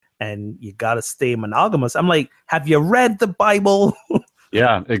and you got to stay monogamous. I'm like, have you read the Bible?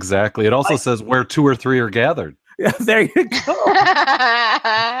 Yeah, exactly. It also says where 2 or 3 are gathered. Yeah, there you go.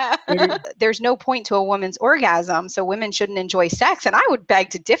 There's no point to a woman's orgasm, so women shouldn't enjoy sex. And I would beg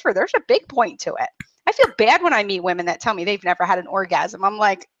to differ. There's a big point to it. I feel bad when I meet women that tell me they've never had an orgasm. I'm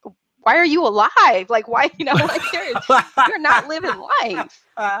like, why are you alive? Like, why, you're not living life.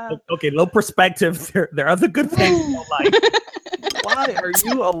 Okay, low perspective. There are other good things in life. Why are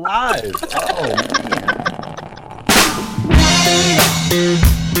you alive? Oh, man.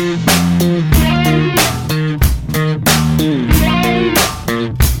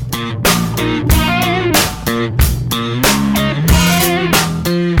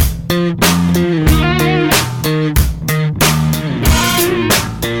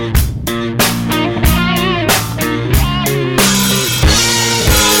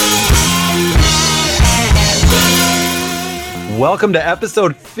 Welcome to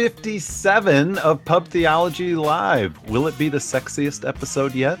episode 57 of Pub Theology Live. Will it be the sexiest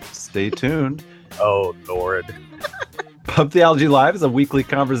episode yet? Stay tuned. Oh, Lord. Pub Theology Live is a weekly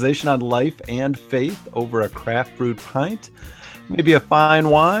conversation on life and faith over a craft brewed pint. Maybe a fine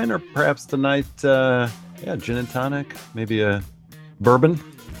wine, or perhaps tonight, gin and tonic, maybe a bourbon.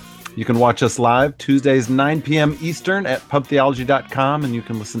 You can watch us live Tuesdays, 9 p.m. Eastern at pubtheology.com, and you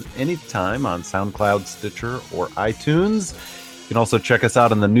can listen anytime on SoundCloud, Stitcher, or iTunes. You can also check us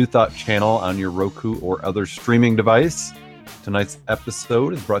out on the New Thought channel on your Roku or other streaming device. Tonight's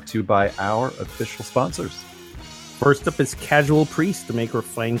episode is brought to you by our official sponsors. First up is Casual Priest, the maker of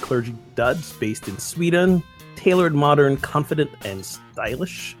fine clergy duds based in Sweden. Tailored, modern, confident, and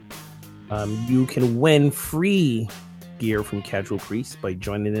stylish. You can win free gear from Casual Priest by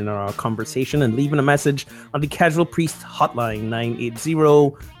joining in on our conversation and leaving a message on the Casual Priest hotline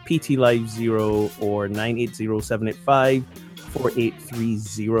 980-PT-LIVE-0 or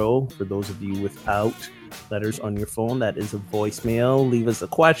 980-785-4830. For those of you without letters on your phone, that is a voicemail. Leave us a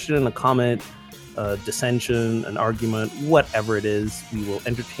question, a comment, a dissension, an argument, whatever it is. We will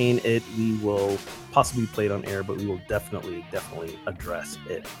entertain it. We will possibly play it on air, but we will definitely address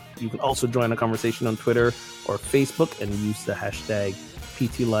it. You can also join the conversation on Twitter or Facebook and use the hashtag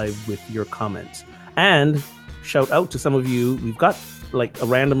PTLive with your comments. And shout out to some of you. We've got like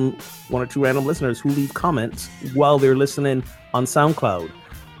one or two random listeners who leave comments while they're listening on SoundCloud.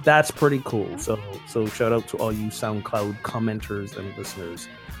 That's pretty cool. So shout out to all you SoundCloud commenters and listeners.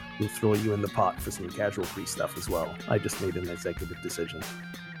 We'll throw you in the pot for some Casual Priest stuff as well. I just made an executive decision.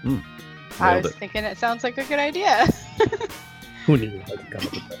 I was thinking it sounds like a good idea. Who knew I could come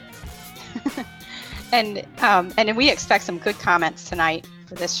up with that? And we expect some good comments tonight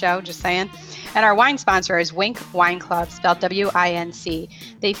for this show, just saying. And our wine sponsor is Winc Wine Club, spelled W-I-N-C.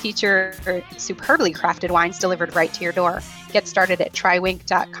 They feature superbly crafted wines delivered right to your door. Get started at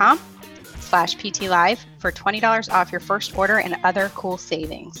trywinc.com/PTLive for $20 off your first order and other cool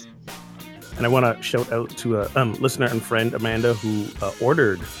savings. And I want to shout out to a listener and friend, Amanda, who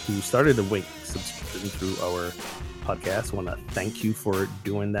started a Winc subscription through our podcast. I want to thank you for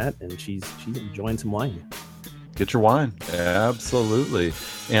doing that, and she's enjoying some wine. Get your wine. Absolutely.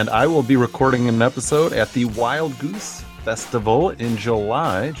 And I will be recording an episode at the Wild Goose Festival in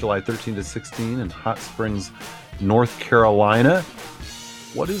July 13 to 16 in Hot Springs, North Carolina.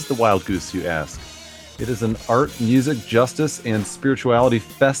 What is the Wild Goose, you ask? It is an art, music, justice, and spirituality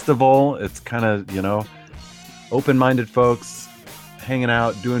festival. It's kind of, open-minded folks hanging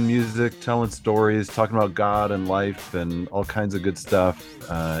out, doing music, telling stories, talking about God and life and all kinds of good stuff.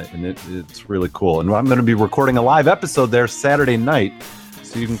 And it's really cool. And I'm going to be recording a live episode there Saturday night.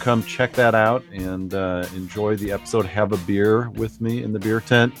 So you can come check that out and enjoy the episode. Have a beer with me in the beer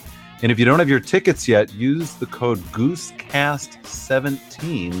tent. And if you don't have your tickets yet, use the code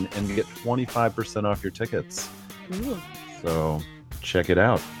GooseCast17 and get 25% off your tickets. Ooh. So check it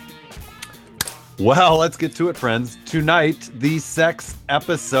out. Well, let's get to it, friends. Tonight, the sex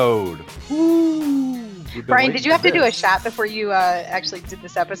episode. Woo! Brian, did you have to do a shot before you actually did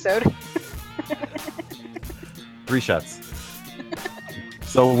this episode? 3 shots.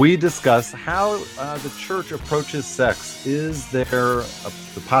 So we discuss how the church approaches sex. Is there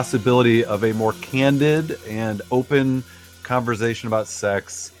the possibility of a more candid and open conversation about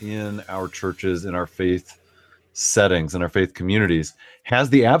sex in our churches, in our faith settings, in our faith communities? Has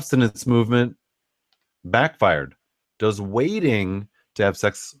the abstinence movement backfired? Does waiting to have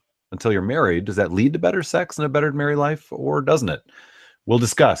sex until you're married, does that lead to better sex and a better married life, or doesn't it? We'll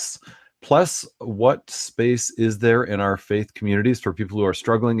discuss. Plus, what space is there in our faith communities for people who are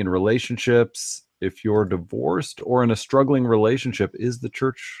struggling in relationships? If you're divorced or in a struggling relationship, is the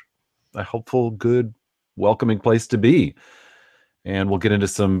church a helpful, good, welcoming place to be? And we'll get into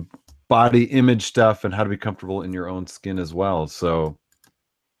some body image stuff and how to be comfortable in your own skin as well. So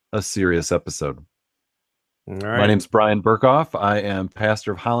a serious episode. All My right. name's Brian Burkhoff. I am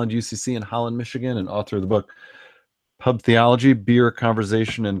pastor of Holland UCC in Holland, Michigan, and author of the book Pub Theology, Beer,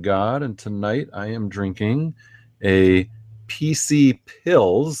 Conversation, and God. And tonight I am drinking a PC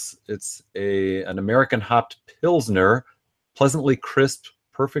Pils. It's an American hopped Pilsner, pleasantly crisp,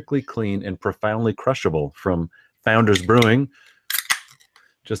 perfectly clean, and profoundly crushable from Founders Brewing.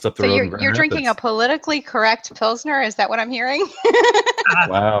 Just up the So road. you're drinking a politically correct Pilsner? Is that what I'm hearing?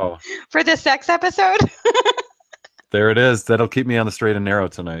 Wow. For the sex episode? There it is. That'll keep me on the straight and narrow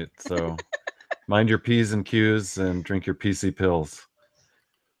tonight. So mind your P's and Q's and drink your PC Pils.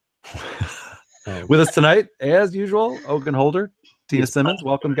 With us tonight, as usual, Ogun Holder, Tina Simmons.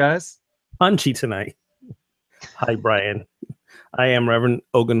 Welcome, guys. Punchy tonight. Hi, Brian. I am Reverend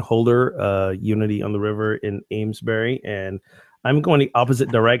Ogun Holder, Unity on the River in Amesbury, and I'm going the opposite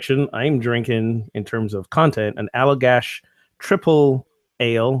direction. I'm drinking, in terms of content, an Allagash triple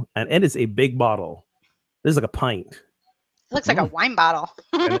ale, and it is a big bottle. This is like a pint. It looks like a wine bottle.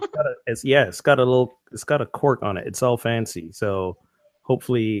 And it's got a cork on it. It's all fancy. So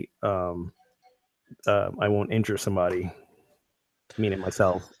hopefully, I won't injure somebody, meaning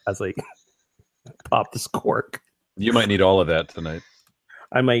myself, as I pop this cork. You might need all of that tonight.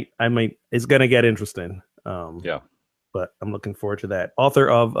 I might. It's gonna get interesting. Yeah. But I'm looking forward to that. Author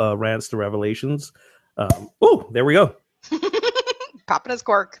of Rants to Revelations. Oh, there we go. Popping his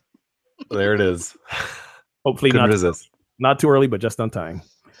cork. There it is. Hopefully not too early, but just on time.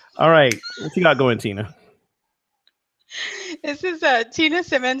 All right. What you got going, Tina? This is Tina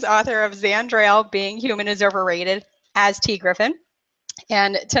Simmons, author of Zandrail, Being Human is Overrated, as T. Griffin.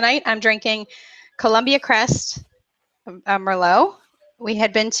 And tonight I'm drinking Columbia Crest Merlot. We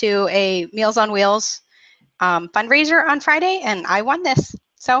had been to a Meals on Wheels fundraiser on Friday, and I won this.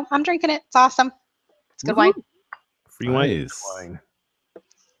 So I'm drinking it. It's awesome. It's good wine. Free Nice. wine.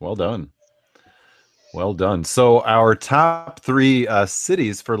 Well done. Well done. So our top 3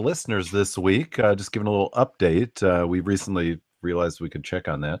 cities for listeners this week, just giving a little update. We recently realized we could check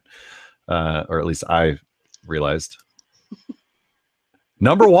on that, or at least I realized.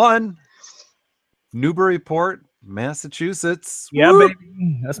 Number 1, Newburyport, Massachusetts. Yeah, Woo!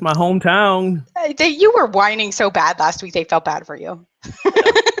 baby. That's my hometown. You were whining so bad last week, they felt bad for you.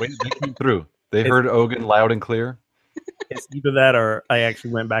 They came through. They heard Ogun loud and clear. It's either that or I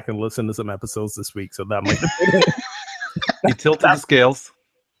actually went back and listened to some episodes this week, so that might have been He tilted the scales.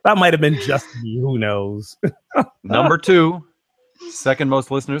 that might have been just me. Who knows? Number 2, second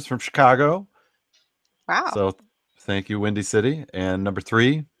most listeners from Chicago. Wow. So thank you, Windy City. And number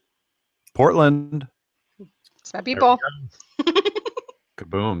 3, Portland. It's my people.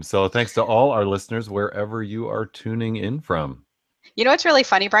 Kaboom. So thanks to all our listeners wherever you are tuning in from. You know what's really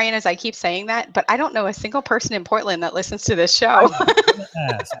funny, Brian, is I keep saying that, but I don't know a single person in Portland that listens to this show.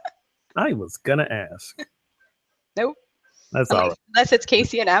 I was gonna ask. Nope. That's all right. Unless it's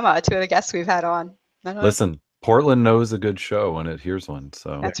Casey and Emma, 2 of the guests we've had on. I don't know. Listen, Portland knows a good show when it hears one.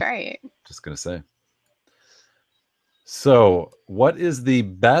 So That's right. just going to say. So what is the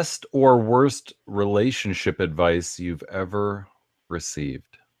best or worst relationship advice you've ever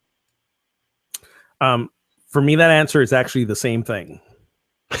received? For me, that answer is actually the same thing,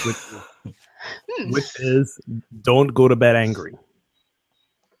 which is don't go to bed angry.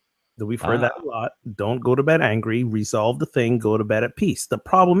 We've heard that a lot. Don't go to bed angry. Resolve the thing. Go to bed at peace. The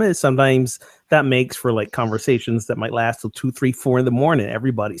problem is sometimes that makes for like conversations that might last till 2, 3, 4 in the morning.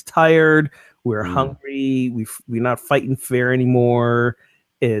 Everybody's tired. We're hungry. We're not fighting fair anymore.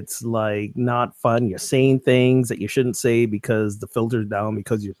 It's like not fun. You're saying things that you shouldn't say because the filter's down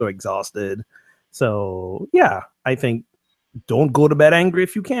because you're so exhausted. So yeah, I think don't go to bed angry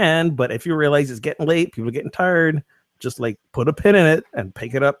if you can. But if you realize it's getting late, people are getting tired, just like put a pin in it and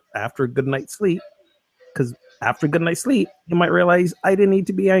pick it up after a good night's sleep. Because after a good night's sleep, you might realize I didn't need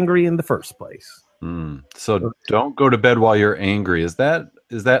to be angry in the first place. So don't go to bed while you're angry. Is that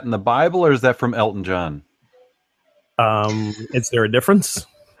in the Bible or is that from Elton John? Is there a difference?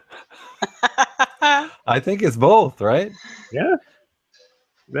 I think it's both, right? Yeah,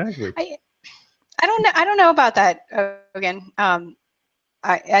 exactly. I don't know about that. Again,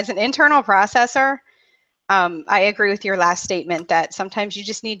 as an internal processor, I agree with your last statement that sometimes you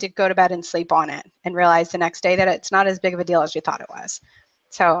just need to go to bed and sleep on it and realize the next day that it's not as big of a deal as you thought it was.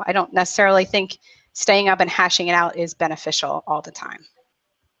 So I don't necessarily think staying up and hashing it out is beneficial all the time.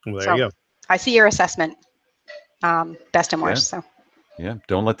 Well, there you go. I see your assessment, best and worst. So Yeah,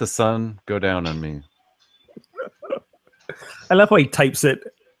 don't let the sun go down on me. I love how he types it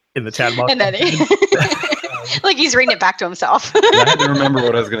in the chat box. and then Like he's reading it back to himself. I had to remember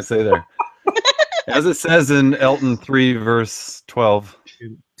what I was going to say there. As it says in Elton 3, verse 12.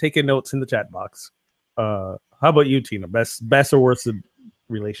 Taking notes in the chat box. How about you, Tina? Best or worst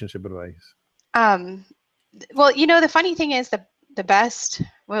relationship advice? Well, the funny thing is the best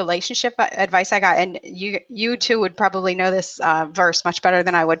relationship advice I got, and you two would probably know this verse much better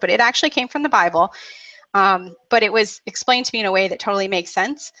than I would, but it actually came from the Bible. But it was explained to me in a way that totally makes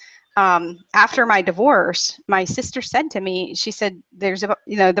sense. After my divorce, my sister said to me, she said, there's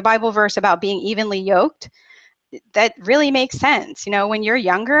the Bible verse about being evenly yoked. That really makes sense. When you're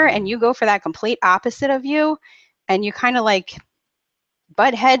younger and you go for that complete opposite of you, and you kind of like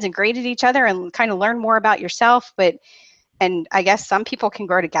butt heads and grade at each other and kind of learn more about yourself. And I guess some people can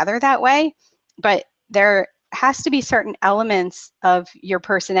grow together that way, but there has to be certain elements of your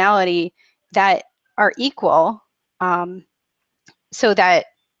personality that are equal, so that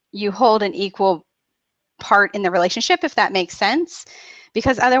you hold an equal part in the relationship, if that makes sense.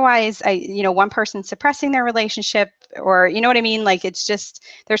 Because otherwise, one person suppressing their relationship, or you know what I mean? Like, it's just,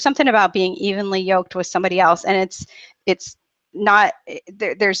 there's something about being evenly yoked with somebody else, and it's not,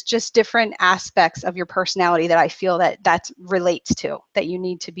 there's just different aspects of your personality that I feel that relates to, that you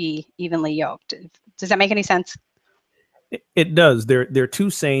need to be evenly yoked. Does that make any sense? It does. There are two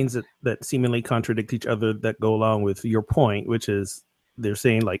sayings that seemingly contradict each other that go along with your point, which is they're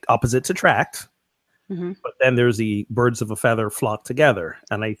saying like opposites attract. Mm-hmm. But then there's the birds of a feather flock together.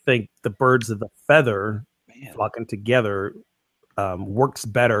 And I think the birds of the feather flocking together works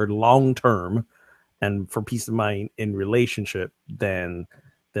better long term and for peace of mind in relationship than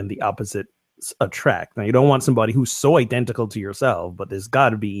the opposites attract. Now, you don't want somebody who's so identical to yourself, but there's got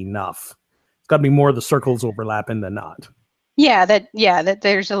to be enough. It's got to be more of the circles overlapping than not. Yeah, that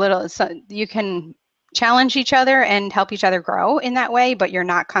there's a little, so you can challenge each other and help each other grow in that way, but you're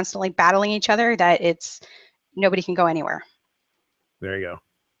not constantly battling each other, that nobody can go anywhere. There you go.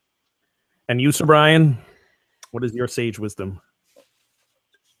 And you, Sir Brian, what is your sage wisdom?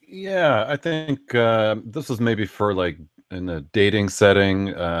 Yeah, I think this was maybe for like in a dating setting,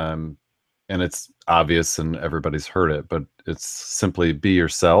 and it's obvious and everybody's heard it, but it's simply be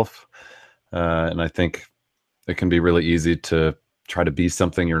yourself. And I think it can be really easy to try to be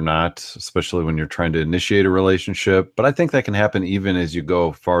something you're not, especially when you're trying to initiate a relationship. But I think that can happen even as you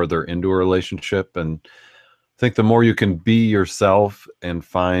go farther into a relationship. And I think the more you can be yourself and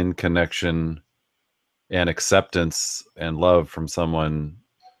find connection and acceptance and love from someone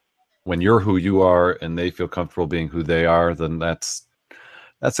when you're who you are and they feel comfortable being who they are, then that's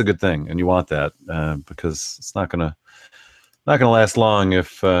a good thing. And you want that because it's not gonna last long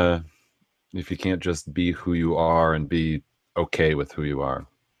if you can't just be who you are and be okay with who you are.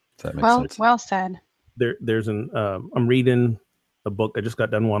 Does that make sense? Well said. There's I'm reading a book. I just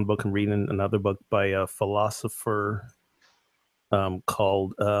got done one book. I'm reading another book by a philosopher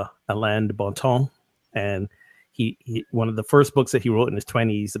called Alain de Botton. And he one of the first books that he wrote in his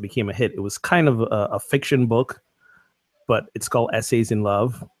 20s that became a hit. It was kind of a fiction book, but it's called Essays in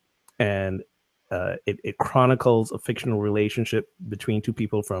Love. And it chronicles a fictional relationship between two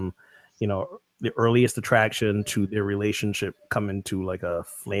people from, the earliest attraction to their relationship coming to like a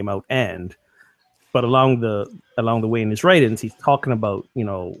flame out end. But along the way in his writings, he's talking about,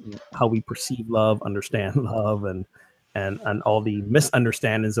 how we perceive love, understand love, and all the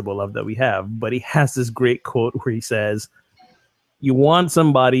misunderstandings about love that we have. But he has this great quote where he says, you want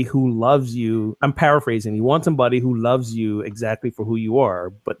somebody who loves you. I'm paraphrasing. You want somebody who loves you exactly for who you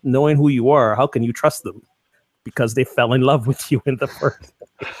are, but knowing who you are, how can you trust them? Because they fell in love with you in the first place.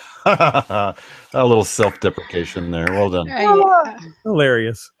 A little self-deprecation there. Well done.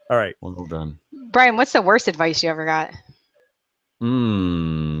 Hilarious. All right. Well done. Brian, what's the worst advice you ever got?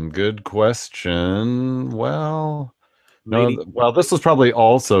 Good question. Well, this was probably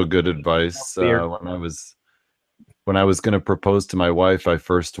also good advice. When I was going to propose to my wife, I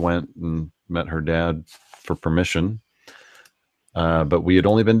first went and met her dad for permission. But we had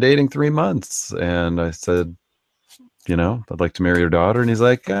only been dating 3 months, and I said, I'd like to marry your daughter. And he's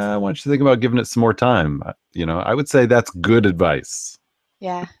like, why don't you think about giving it some more time? I would say that's good advice.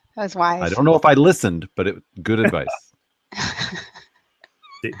 Yeah, that was wise. I don't know if I listened, but good advice.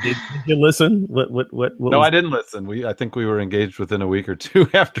 Did you listen? What No, I didn't listen. I think we were engaged within a week or two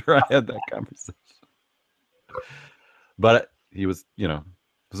after I had that conversation. But he was, it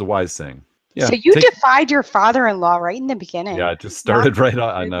was a wise saying. Yeah. So you defied your father-in-law right in the beginning. Yeah, it just started right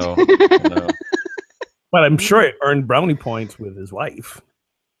on. I know. But I'm sure it earned brownie points with his wife.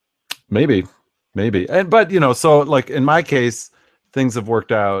 Maybe. But so like in my case, things have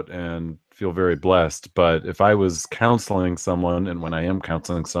worked out and feel very blessed. But if I was counseling someone, and when I am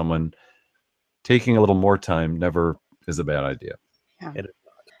counseling someone, taking a little more time never is a bad idea. Yeah. It is.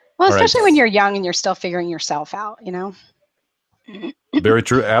 Well, All right. especially when you're young and you're still figuring yourself out, you know? Very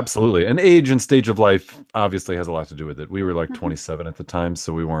true. Absolutely. And age and stage of life obviously has a lot to do with it. We were like Mhm. 27 at the time,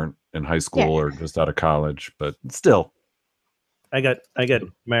 so we weren't in high school Yeah. or just out of college, but still. I got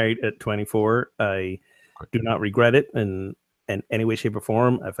married at 24. I do not regret it in any way, shape, or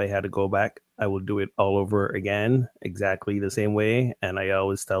form. If I had to go back, I will do it all over again, exactly the same way. And I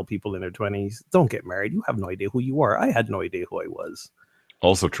always tell people in their 20s, don't get married. You have no idea who you are. I had no idea who I was.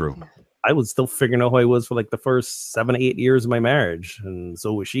 Also true. I was still figuring out who I was for like the first 7 to 8 years of my marriage, and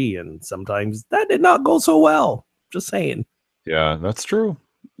so was she. And sometimes that did not go so well. Just saying. Yeah, that's true.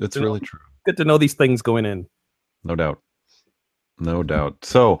 It's really true. Good to know these things going in. No doubt. No doubt.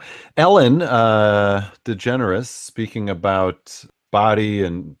 So, Ellen DeGeneres, speaking about body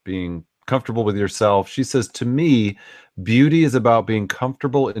and being comfortable with yourself, she says, to me, beauty is about being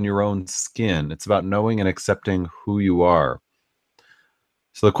comfortable in your own skin. It's about knowing and accepting who you are.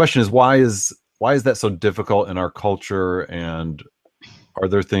 So the question is, why is that so difficult in our culture? And are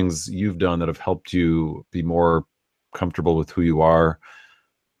there things you've done that have helped you be more comfortable with who you are?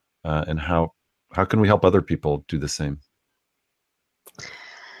 And how can we help other people do the same?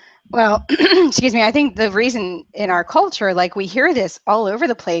 Well, excuse me. I think the reason in our culture, like we hear this all over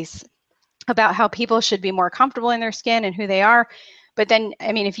the place about how people should be more comfortable in their skin and who they are. But then,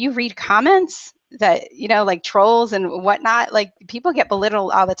 I mean, if you read comments that, you know, like trolls and whatnot, like people get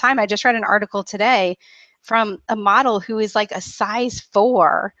belittled all the time. I just read an article today from a model who is like a size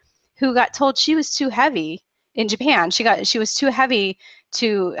 4 who got told she was too heavy in Japan. She was too heavy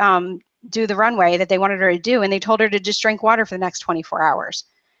to do the runway that they wanted her to do. And they told her to just drink water for the next 24 hours.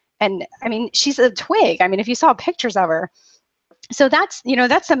 And I mean, she's a twig. I mean, if you saw pictures of her. So that's, you know,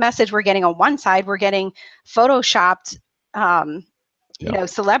 that's the message we're getting on one side. We're getting photoshopped, you know,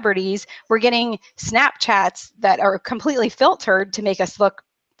 celebrities. We're getting Snapchats that are completely filtered to make us look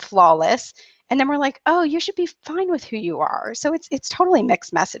flawless. And then we're like, oh, you should be fine with who you are. So it's totally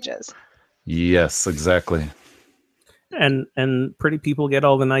mixed messages. Yes, exactly. And pretty people get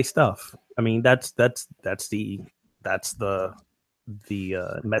all the nice stuff. I mean, that's the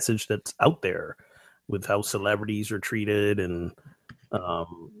message that's out there with how celebrities are treated, and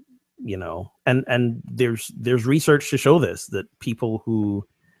you know, and there's research to show this, that people who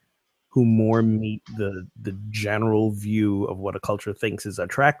more meet the general view of what a culture thinks is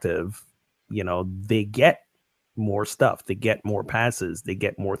attractive, you know, they get more stuff, they get more passes, they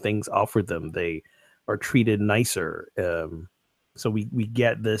get more things offered them, they are treated nicer. So we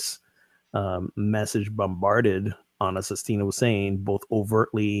get this message bombarded on us, as Tina was saying, both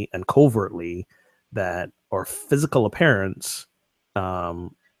overtly and covertly, that our physical appearance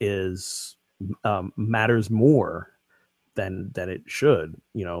is matters more than it should.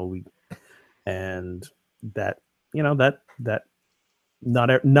 You know, and that, you know, that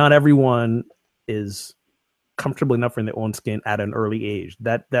not everyone is comfortable enough in their own skin at an early age.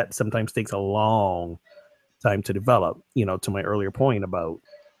 That sometimes takes a long time to develop. You know, to my earlier point about,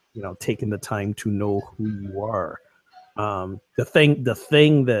 you know, taking the time to know who you are. The thing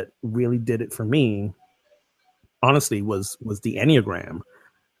that really did it for me, honestly, was the Enneagram.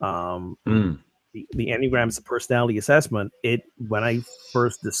 The Enneagram is a personality assessment. When I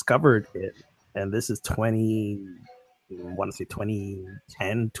first discovered it, and this is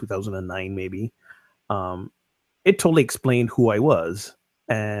 2010, 2009 maybe, it totally explained who I was.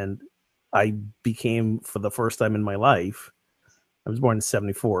 And I became, for the first time in my life, I was born in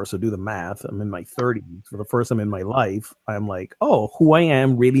 1974, so do the math. I'm in my 30s. For the first time in my life, I'm like, oh, who I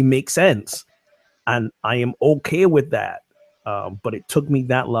am really makes sense. And I am okay with that. But it took me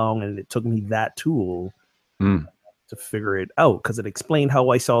that long, and it took me that tool to figure it out, because it explained how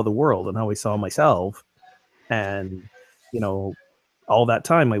I saw the world and how I saw myself. And, you know, all that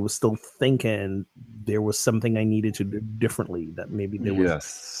time I was still thinking there was something I needed to do differently, that maybe there was.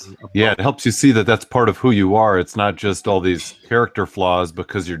 Yes. Yeah, it helps you see that that's part of who you are. It's not just all these character flaws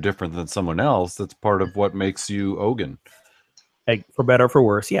because you're different than someone else. That's part of what makes you Ogun. For better or for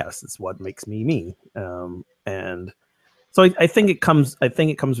worse, yes, it's what makes me me. And so I think it comes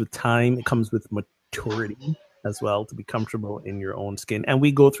with time. It comes with maturity as well, to be comfortable in your own skin. And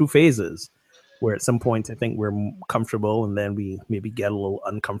we go through phases where at some point I think we're comfortable, and then we maybe get a little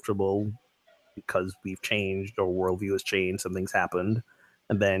uncomfortable because we've changed, or worldview has changed, something's happened,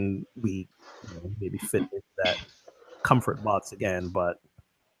 and then we, you know, maybe fit into that comfort box again. But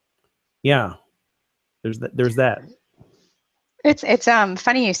yeah, there's that. It's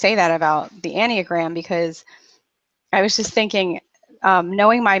funny you say that about the Enneagram, because I was just thinking,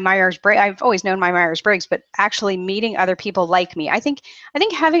 knowing my Myers-Briggs, I've always known my Myers-Briggs, but actually meeting other people like me. I think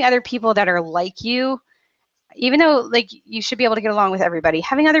having other people that are like you, even though like you should be able to get along with everybody,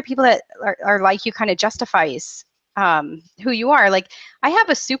 having other people that are like you kind of justifies who you are. Like I have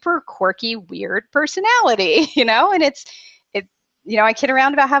a super quirky, weird personality, and I kid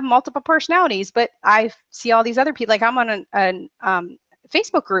around about having multiple personalities, but I see all these other people. Like I'm on a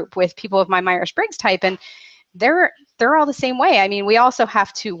Facebook group with people of my Myers-Briggs type, and they're all the same way. I mean, we also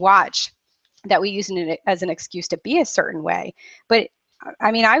have to watch that we use it as an excuse to be a certain way. But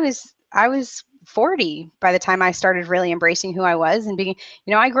I mean, I was 40 by the time I started really embracing who I was and being,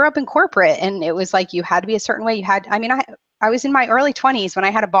 I grew up in corporate, and it was like you had to be a certain way. I was in my early 20s when I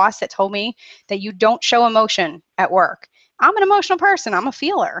had a boss that told me that you don't show emotion at work. I'm an emotional person. I'm a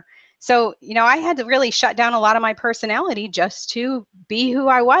feeler. So, I had to really shut down a lot of my personality just to be who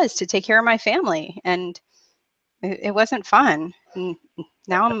I was, to take care of my family. And it wasn't fun. And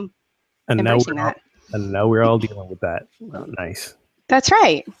now I'm embracing that. And now we're all dealing with that. Oh, nice. That's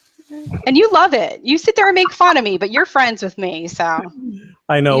right. And you love it. You sit there and make fun of me, but you're friends with me. So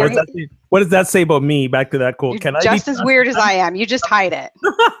I know. What does that say about me? Back to that quote. Can I just as weird as I am? You just hide it.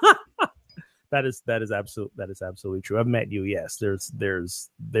 That is absolutely true. I've met you. Yes, there's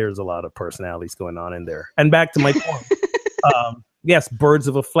a lot of personalities going on in there. And back to my point. Yes, birds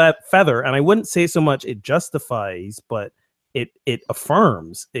of a feather. And I wouldn't say so much it justifies, but it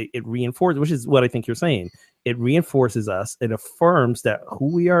affirms, it reinforces, which is what I think you're saying. It reinforces us. It affirms that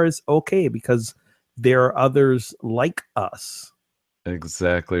who we are is okay because there are others like us.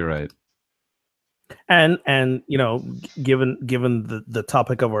 Exactly right. And given the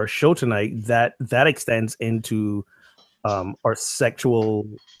topic of our show tonight, that extends into our sexual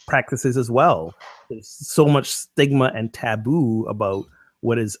practices as well. There's so much stigma and taboo about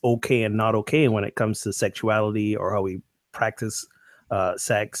what is okay and not okay when it comes to sexuality or how we practice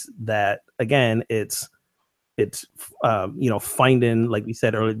sex, that again it's finding, like we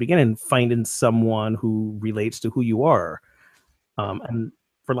said earlier at the beginning, finding someone who relates to who you are, and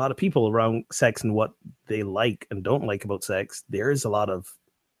for a lot of people around sex and what they like and don't like about sex, there is a lot of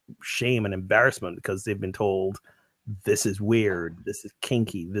shame and embarrassment because they've been told this is weird, this is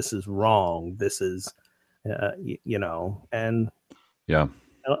kinky, this is wrong, this is and yeah,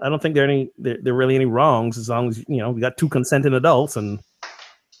 I don't think there are really any wrongs as long as we got two consenting adults and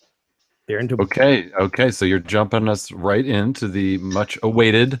they're into. Okay, so you're jumping us right into the much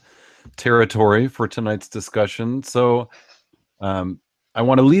awaited territory for tonight's discussion. So I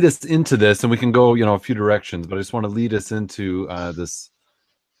want to lead us into this, and we can go a few directions, but I just want to lead us into this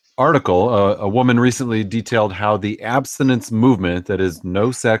article. A woman recently detailed how the abstinence movement, that is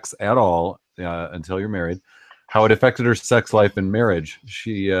no sex at all until you're married, how it affected her sex life and marriage.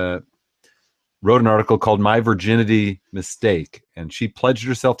 She wrote an article called My Virginity Mistake, and she pledged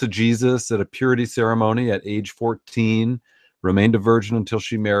herself to Jesus at a purity ceremony at age 14, remained a virgin until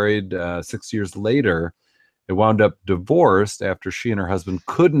she married 6 years later. It wound up divorced after she and her husband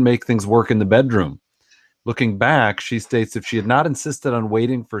couldn't make things work in the bedroom. Looking back, she states if she had not insisted on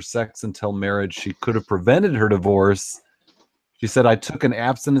waiting for sex until marriage, she could have prevented her divorce. She said, I took an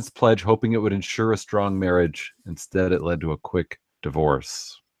abstinence pledge hoping it would ensure a strong marriage. Instead, it led to a quick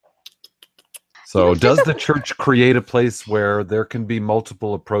divorce. So does the church create a place where there can be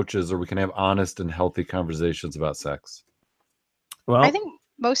multiple approaches or we can have honest and healthy conversations about sex? Well, I think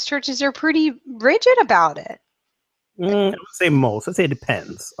most churches are pretty rigid about it. I would say most. I'd say it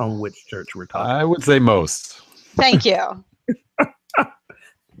depends on which church we're talking. I would say most. Thank you.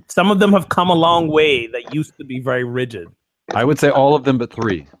 Some of them have come a long way that used to be very rigid. I would say all of them but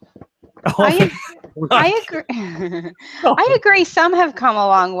three. I agree. I agree. Some have come a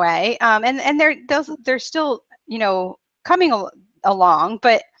long way, and they're still coming along,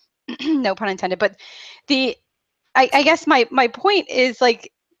 but no pun intended. But I guess my point is,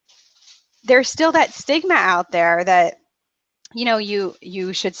 like, there's still that stigma out there that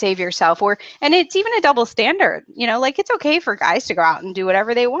you should save yourself, and it's even a double standard. Like, it's okay for guys to go out and do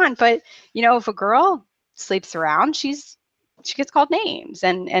whatever they want, but if a girl sleeps around, she gets called names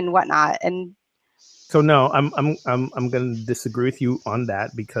and whatnot. And so no, I'm going to disagree with you on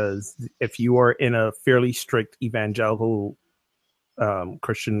that, because if you are in a fairly strict evangelical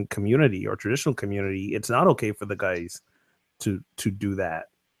Christian community or traditional community, it's not okay for the guys to do that.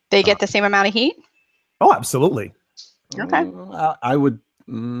 They get the same amount of heat? Oh, absolutely. Okay. I would.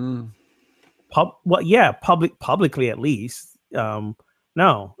 Publicly at least.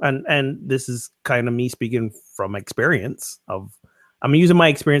 No, and this is kind of me speaking from experience I'm using my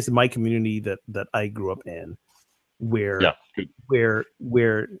experience in my community that I grew up in, where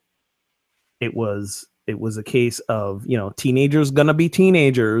it was it was a case of, teenagers gonna be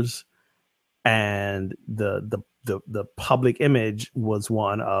teenagers, and the public image was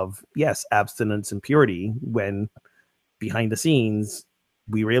one of, yes, abstinence and purity, when behind the scenes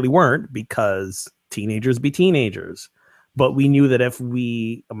we really weren't, because teenagers be teenagers. But we knew that if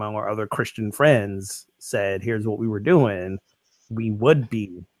we, among our other Christian friends, said, here's what we were doing, we would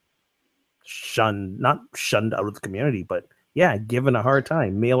be not shunned out of the community, but given a hard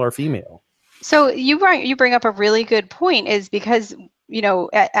time, male or female. So you bring up a really good point, is because,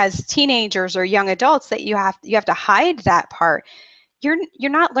 as teenagers or young adults, that you have to hide that part. You're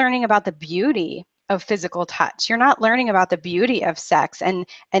not learning about the beauty of physical touch. You're not learning about the beauty of sex and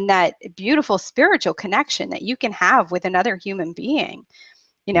that beautiful spiritual connection that you can have with another human being.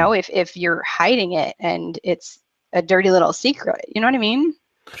 If you're hiding it and it's a dirty little secret, you know what I mean?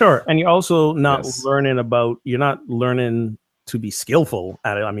 Sure. And you're also not you're not learning to be skillful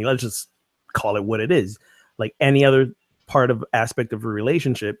at it. I mean, let's just call it what it is. Like any other aspect of a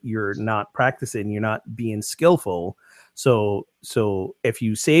relationship, you're not practicing, you're not being skillful. So if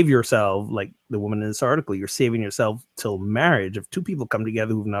you save yourself, like the woman in this article, you're saving yourself till marriage. If two people come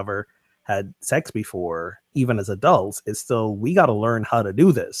together who've never had sex before, even as adults, it's still, we got to learn how to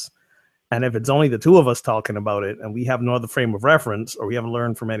do this. And if it's only the two of us talking about it and we have no other frame of reference, or we haven't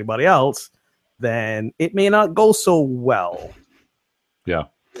learned from anybody else, then it may not go so well. Yeah.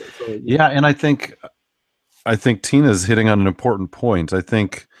 Yeah. And I think Tina's hitting on an important point. I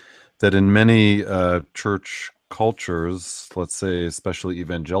think that in many church cultures, let's say especially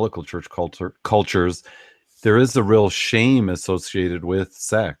evangelical church cultures, there is a real shame associated with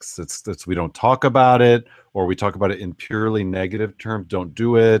sex. It's we don't talk about it, or we talk about it in purely negative terms. Don't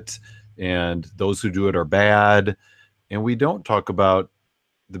do it, and those who do it are bad. And we don't talk about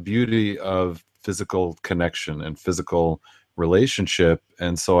the beauty of physical connection and physical relationship.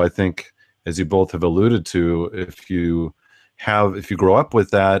 And so I think, as you both have alluded to, if you grow up with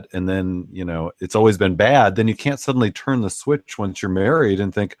that and then, it's always been bad, then you can't suddenly turn the switch once you're married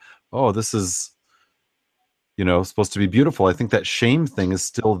and think, oh, this is, supposed to be beautiful. I think that shame thing is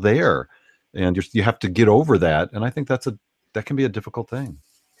still there, and you have to get over that. And I think that can be a difficult thing.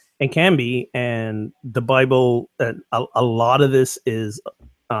 It can be. And the Bible, a lot of this is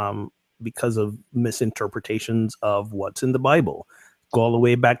because of misinterpretations of what's in the Bible. Go all the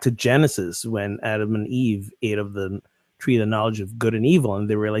way back to Genesis, when Adam and Eve ate of the tree of the knowledge of good and evil, and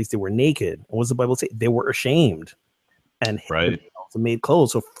they realized they were naked. What does the Bible say? They were ashamed and made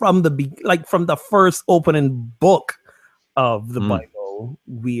clothes. So from the first opening book of the Bible,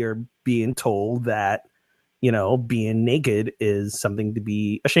 we are being told that, being naked is something to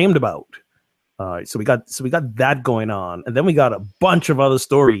be ashamed about. So we got that going on, and then we got a bunch of other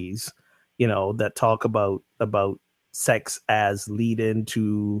stories, that talk about sex as lead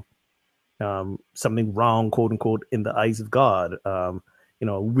into something wrong, quote unquote, in the eyes of God.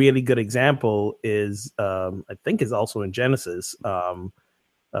 A really good example is, I think is also in Genesis.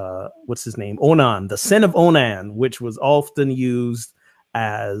 What's his name? Onan, the sin of Onan, which was often used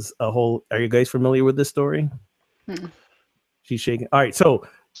as a whole. Are you guys familiar with this story? She's shaking. All right. So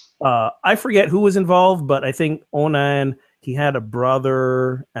I forget who was involved, but I think Onan, he had a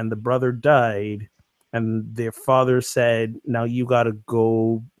brother and the brother died, and their father said, now you got to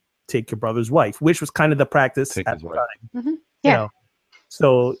go take your brother's wife, which was kind of the practice at the time. Mm-hmm. Yeah.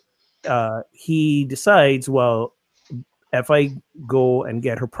 So he decides, well, if I go and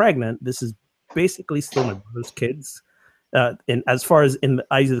get her pregnant, this is basically still my brother's kids. And as far as in the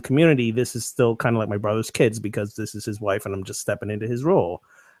eyes of the community, this is still kind of like my brother's kids, because this is his wife and I'm just stepping into his role.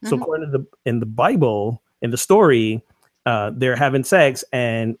 Mm-hmm. So according to in the Bible, in the story, they're having sex,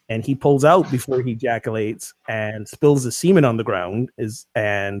 and he pulls out before he ejaculates and spills the semen on the ground.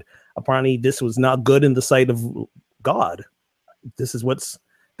 And apparently this was not good in the sight of God. This is what's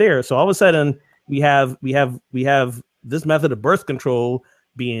there. So all of a sudden we have this method of birth control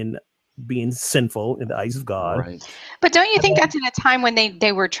being sinful in the eyes of God. Right. But don't you think that's in a time when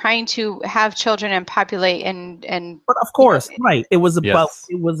they were trying to have children and populate and but of course, right. It was about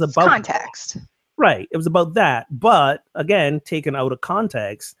context. Right. It was about that. But again, taken out of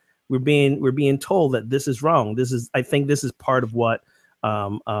context, we're being told that this is wrong. I think this is part of what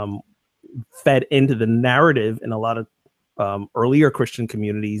fed into the narrative in a lot of earlier Christian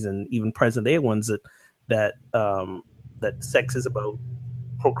communities, and even present day ones, that sex is about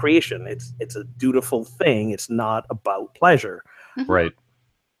procreation. It's a dutiful thing. It's not about pleasure. Right.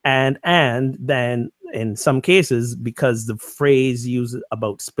 And then in some cases, because the phrase used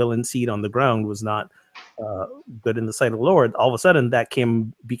about spilling seed on the ground was not good in the sight of the Lord, all of a sudden that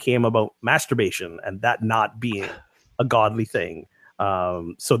became about masturbation, and that not being a godly thing.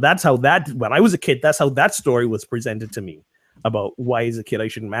 So that's how that, when I was a kid, that's how that story was presented to me about why as a kid I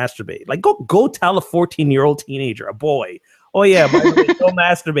shouldn't masturbate. Like go tell a 14-year-old teenager, a boy, oh yeah, by the way, don't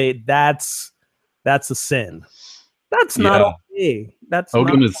masturbate. That's a sin. That's not okay. That's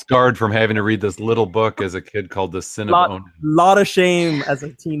Hogan is scarred from having to read this little book as a kid called The Sin of Onan. Lot of shame as a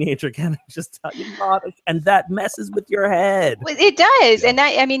teenager, can I just tell you? And that messes with your head. It does. And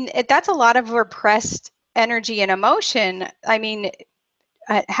I mean, that's a lot of repressed energy and emotion. I mean,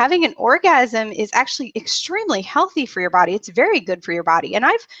 having an orgasm is actually extremely healthy for your body. It's very good for your body. And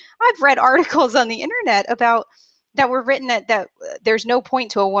I've read articles on the internet about that were written that there's no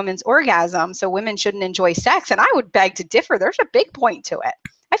point to a woman's orgasm, so women shouldn't enjoy sex. And I would beg to differ. There's a big point to it.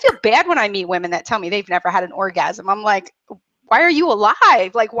 I feel bad when I meet women that tell me they've never had an orgasm. I'm like, why are you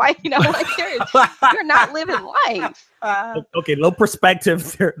alive? Like, why, like you're not living life. Okay, low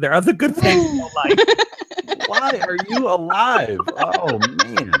perspective. There are other good things in life. Why are you alive? Oh,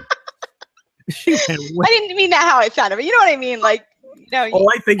 man. I didn't mean that how it sounded, but you know what I mean? Like, I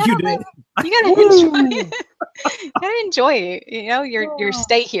think you did. You gotta enjoy your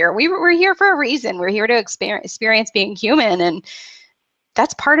stay here. We're here for a reason. We're here to experience being human, and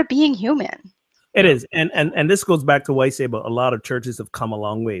that's part of being human. It is, and this goes back to what I say about a lot of churches have come a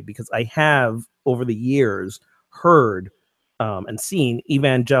long way, because I have over the years heard and seen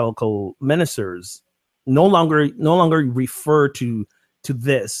evangelical ministers no longer refer to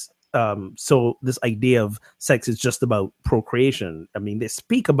this. So this idea of sex is just about procreation. I mean, they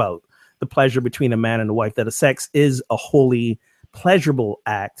speak about the pleasure between a man and a wife, that a sex is a holy, pleasurable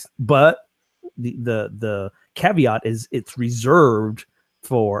act, but the caveat is it's reserved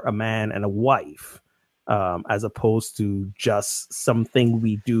for a man and a wife, as opposed to just something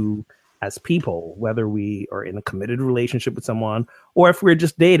we do as people, whether we are in a committed relationship with someone or if we're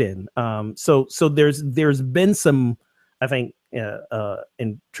just dating. So there's been some, I think,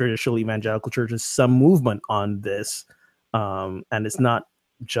 in traditional evangelical churches, some movement on this, and it's not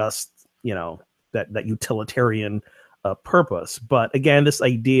just that utilitarian purpose, but again, this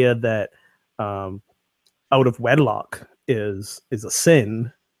idea that out of wedlock is a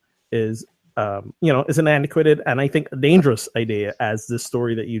sin is is an antiquated and I think a dangerous idea, as this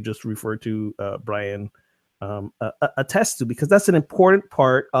story that you just referred to, Brian, attests to, because that's an important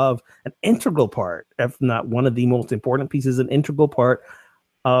part of an integral part, if not one of the most important pieces, an integral part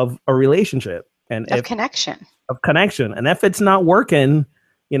of a relationship and of connection. And if it's not working,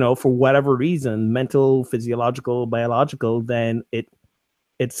 for whatever reason, mental, physiological, biological, then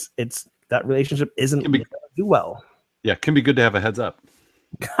it's that relationship isn't going to do well. Yeah, it can be good to have a heads up.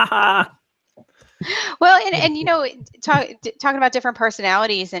 Well, and talking about different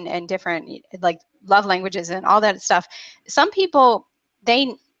personalities and different like love languages and all that stuff. Some people,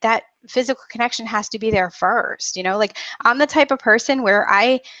 that physical connection has to be there first. Like I'm the type of person where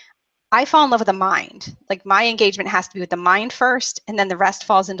I fall in love with the mind. Like my engagement has to be with the mind first, and then the rest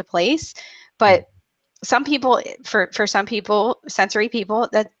falls into place. But some people, for some people, sensory people,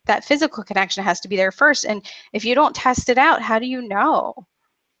 that physical connection has to be there first. And if you don't test it out, how do you know?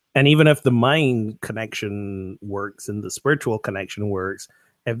 And even if the mind connection works and the spiritual connection works,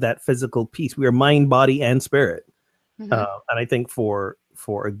 if that physical piece, we are mind, body, and spirit. Mm-hmm. And I think for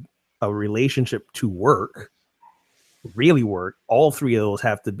a relationship to really work, all three of those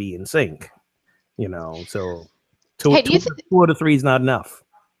have to be in sync. So two out of three is not enough.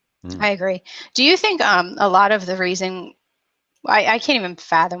 I agree. Do you think a lot of the reason, I can't even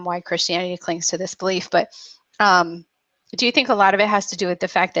fathom why Christianity clings to this belief, but do you think a lot of it has to do with the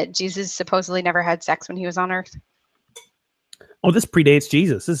fact that Jesus supposedly never had sex when he was on earth? Oh, this predates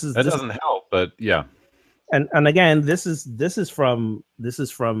Jesus. That doesn't help, but yeah. And again, this is from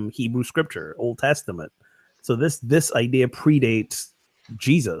Hebrew scripture, Old Testament. So this idea predates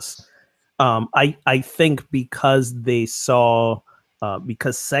Jesus. I think because they saw,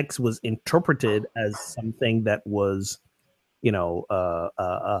 because sex was interpreted as something that was,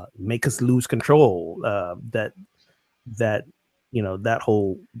 make us lose control. That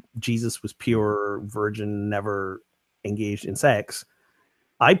whole Jesus was pure, virgin, never engaged in sex.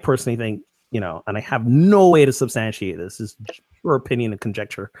 I personally think, and I have no way to substantiate this is pure opinion and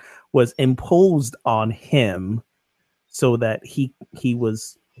conjecture, was imposed on him so that he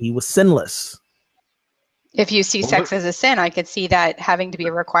was sinless. If you see sex as a sin, I could see that having to be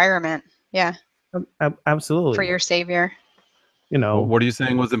a requirement. Yeah, absolutely, for your savior. What are you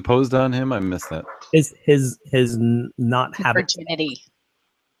saying was imposed on him? I missed that. His not having virginity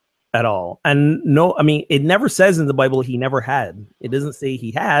at all. And no, I mean, it never says in the Bible he never had. It doesn't say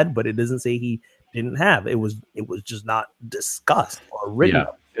he had, but it doesn't say he didn't have. It was just not discussed or written.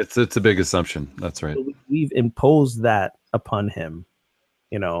 Yeah, it's a big assumption. That's right. So we've imposed that upon him.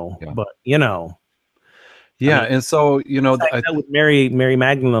 Yeah. But Yeah, I mean, and so I with Mary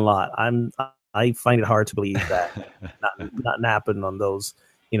Magdalene a lot. I find it hard to believe that not napping on those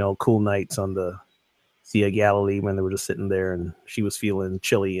cool nights on the Sea of Galilee when they were just sitting there and she was feeling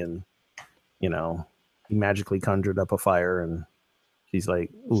chilly and he magically conjured up a fire and she's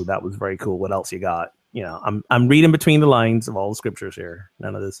like, "Ooh, that was very cool. What else you got?" I'm reading between the lines of all the scriptures here.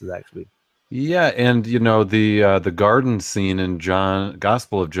 None of this is actually. Yeah, and the garden scene in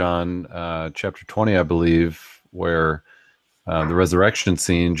Gospel of John, chapter 20, I believe, where the resurrection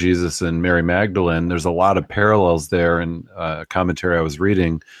scene, Jesus and Mary Magdalene. There's a lot of parallels there in a commentary I was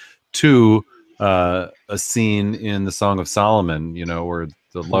reading to a scene in the Song of Solomon, where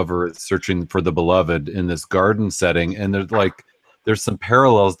the lover is searching for the beloved in this garden setting, and there's some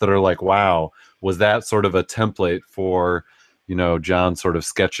parallels that are like, wow, was that sort of a template for John sort of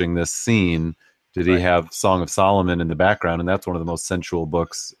sketching this scene? Did he have Song of Solomon in the background? And that's one of the most sensual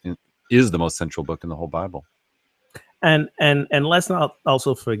books, is the most sensual book in the whole Bible. And let's not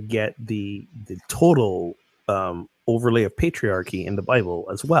also forget the total overlay of patriarchy in the Bible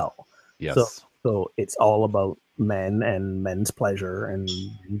as well. Yes. So it's all about men and men's pleasure and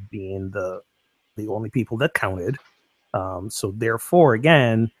being the only people that counted. So therefore,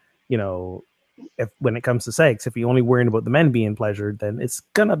 again, if when it comes to sex, if you're only worrying about the men being pleasured, then it's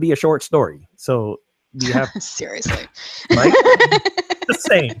gonna be a short story. So you have seriously, right? Just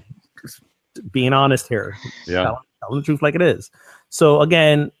saying, being honest here. Yeah. Telling the truth like it is. So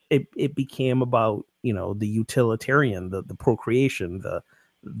again, it became about the utilitarian, the procreation,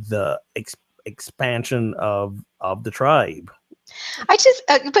 the expansion of the tribe. I just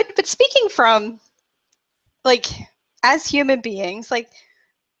but speaking from like as human beings, like,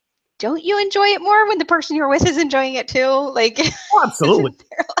 don't you enjoy it more when the person you're with is enjoying it too? Like, oh, absolutely,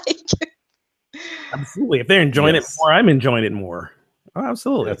 absolutely. If they're enjoying it more, I'm enjoying it more. Oh,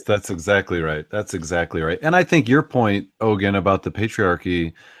 absolutely. That's exactly right. That's exactly right. And I think your point, Ogun, about the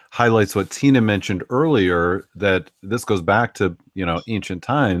patriarchy highlights what Tina mentioned earlier, that this goes back to, ancient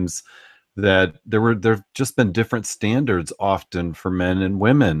times, that there've just been different standards often for men and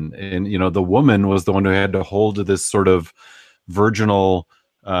women. And, the woman was the one who had to hold to this sort of virginal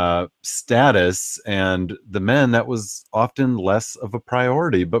status, and the men, that was often less of a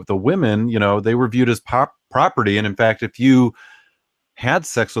priority. But the women, they were viewed as property. And in fact, if you had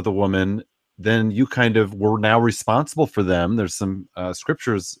sex with a woman, then you kind of were now responsible for them. There's some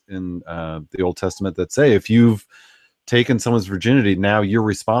scriptures in the Old Testament that say if you've taken someone's virginity, now you're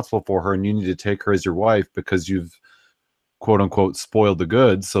responsible for her and you need to take her as your wife because you've quote unquote spoiled the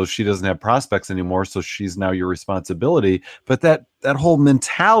goods, so she doesn't have prospects anymore, so she's now your responsibility. But that whole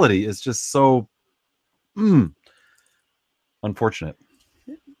mentality is just so unfortunate.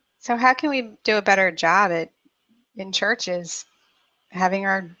 So how can we do a better job in churches having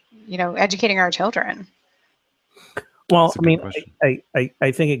our educating our children? Well, I mean,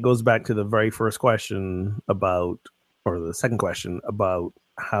 I think it goes back to the very first question about, or the second question about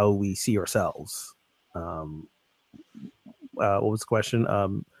how we see ourselves. What was the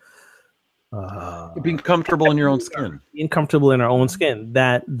question? Being comfortable in your own skin. Being comfortable in our own skin.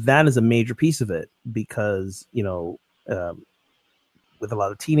 That is a major piece of it, because with a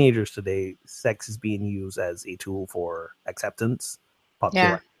lot of teenagers today, sex is being used as a tool for acceptance,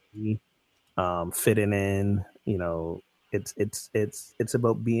 popularity, fitting in. It's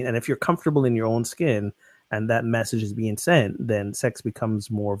about being, and if you're comfortable in your own skin and that message is being sent, then sex becomes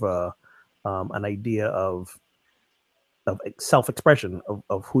more of a an idea of self-expression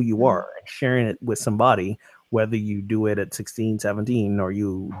of who you are, and sharing it with somebody, whether you do it at 16, 17, or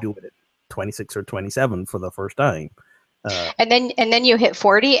you do it at 26 or 27 for the first time. And then you hit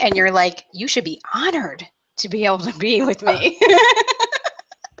 40 and you're like, you should be honored to be able to be with me.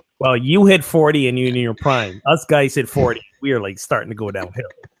 Well, you hit 40 and you're in your prime. Us guys hit 40. We are like starting to go downhill.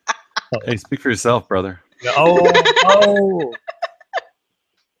 Hey, speak for yourself, brother. Oh.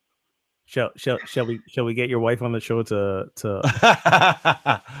 Shall we get your wife on the show to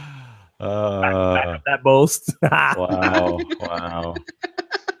that boast? Wow.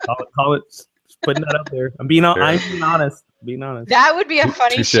 Call it, putting that up there. I'm being honest. That would be a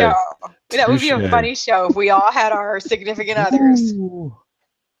funny show. That would be a funny show if we all had our significant others. Ooh.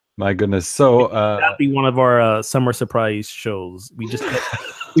 My goodness. So that'd be one of our summer surprise shows.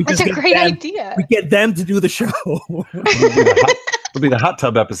 That's a great idea. We get them to do the show. It'll be the hot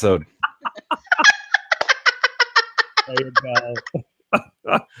tub episode. There you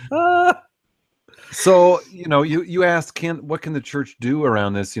go. So, you asked, what can the church do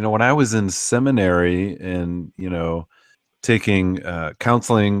around this? When I was in seminary and, taking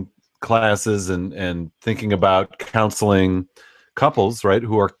counseling classes and thinking about counseling couples, right,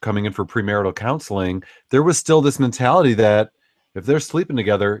 who are coming in for premarital counseling, there was still this mentality that if they're sleeping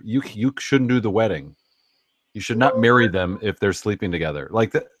together, you shouldn't do the wedding. You should not marry them if they're sleeping together.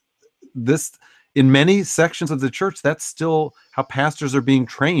 Like this, in many sections of the church, that's still how pastors are being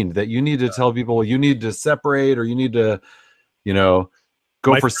trained, that you need to tell people you need to separate, or you need to,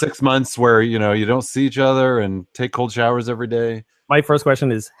 go for 6 months where, you don't see each other and take cold showers every day. My first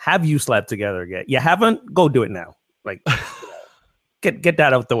question is, have you slept together yet? You haven't? Go do it now. Like, get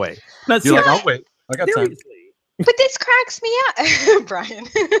that out the way. No, You're like, I'll wait. I got time. But this cracks me up, Brian.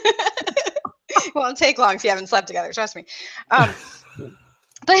 It won't take long if you haven't slept together. Trust me. But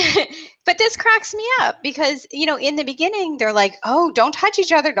this cracks me up because, in the beginning, they're like, oh, don't touch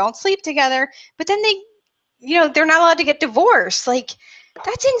each other. Don't sleep together. But then they're not allowed to get divorced. Like,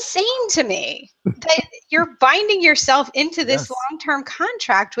 that's insane to me. That you're binding yourself into this long-term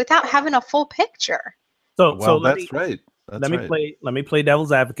contract without having a full picture. So that's right. Let me play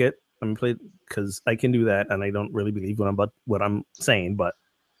devil's advocate. Let me play, because I can do that, and I don't really believe what I'm saying. But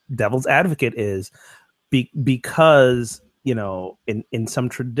devil's advocate is because in some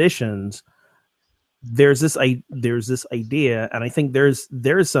traditions there's this idea, and I think there's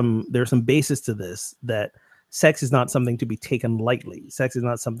some basis to this, that sex is not something to be taken lightly. Sex is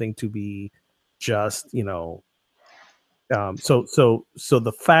not something to be just so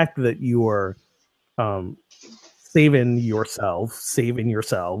the fact that you are saving yourself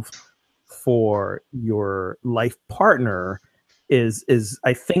for your life partner is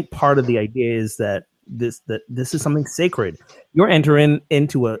I think part of the idea is that this is something sacred. You're entering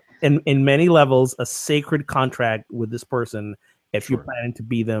into in many levels a sacred contract with this person if you're planning to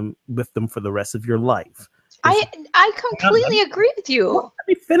be with them for the rest of your life. I completely agree with you. Let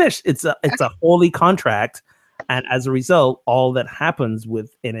me finish. It's a holy contract, and as a result, all that happens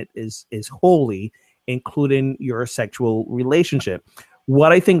within it is holy, including your sexual relationship.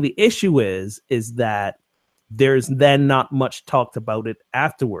 What I think the issue is that there's then not much talked about it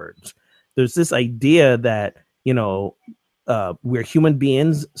afterwards. There's this idea that we're human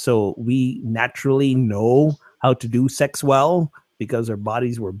beings, so we naturally know how to do sex well because our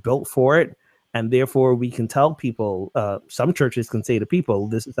bodies were built for it. And therefore, we can tell people, some churches can say to people,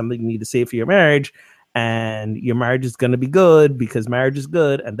 this is something you need to save for your marriage, and your marriage is going to be good because marriage is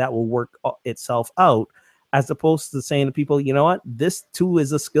good, and that will work itself out, as opposed to saying to people, you know what, this too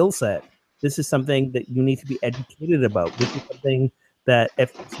is a skill set. This is something that you need to be educated about. This is something that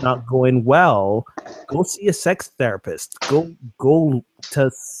if it's not going well, go see a sex therapist. Go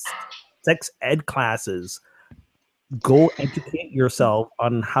to sex ed classes. Go educate yourself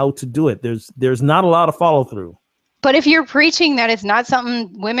on how to do it. There's not a lot of follow through. But if you're preaching that it's not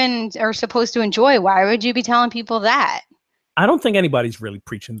something women are supposed to enjoy, why would you be telling people that? I don't think anybody's really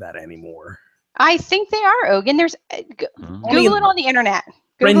preaching that anymore. I think they are, Ogun. There's Google it on the internet.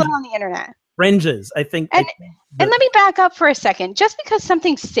 Google it on the internet. Fringes, I think. And let me back up for a second. Just because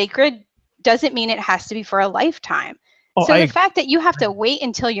something's sacred doesn't mean it has to be for a lifetime. So the fact that you have to wait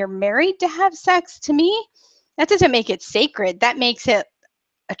until you're married to have sex, to me, that doesn't make it sacred. That makes it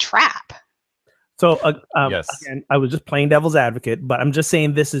a trap. So again, I was just playing devil's advocate, but I'm just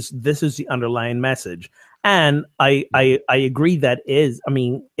saying this is the underlying message. And I agree that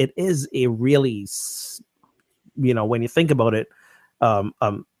it is a really, when you think about it,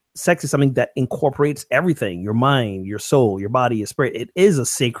 sex is something that incorporates everything: your mind, your soul, your body, your spirit. It is a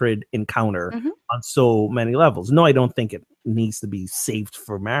sacred encounter on so many levels. No, I don't think it needs to be saved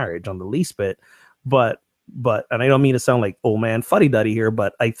for marriage on the least bit, but and I don't mean to sound like old man fuddy-duddy here,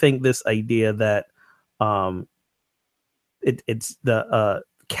 but I think this idea that it's the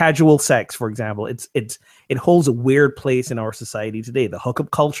casual sex, for example, it holds a weird place in our society today. The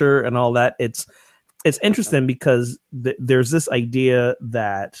hookup culture and all that. It's interesting because there's this idea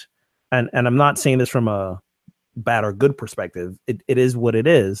that, and I'm not saying this from a bad or good perspective. It is what it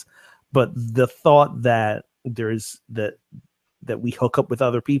is, but the thought that there's that we hook up with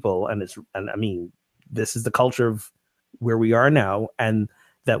other people, and I mean, this is the culture of where we are now, and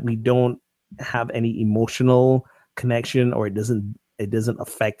that we don't have any emotional connection, or it doesn't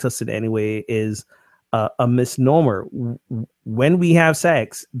affect us in any way, is a misnomer. When we have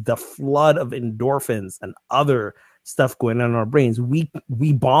sex, the flood of endorphins and other stuff going on in our brains, we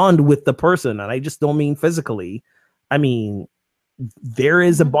bond with the person, and I just don't mean physically. I mean, there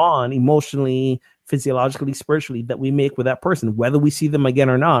is a bond emotionally, physiologically, spiritually that we make with that person, whether we see them again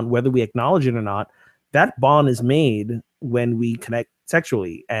or not, whether we acknowledge it or not. That bond is made when we connect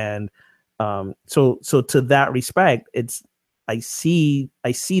sexually. And so to that respect, I see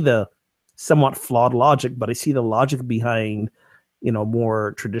the somewhat flawed logic, but I see the logic behind,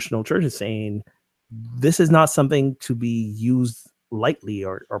 more traditional churches saying this is not something to be used lightly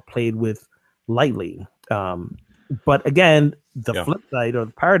or played with lightly. But again, the flip side or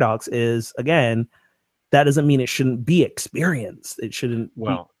the paradox is, again, that doesn't mean it shouldn't be experienced. It shouldn't.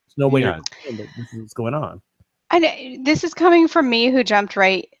 There's no way to explain that this is going on. And this is coming from me, who jumped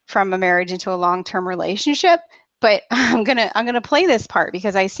right from a marriage into a long-term relationship. But I'm gonna play this part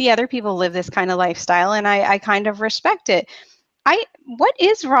because I see other people live this kind of lifestyle, and I kind of respect it. What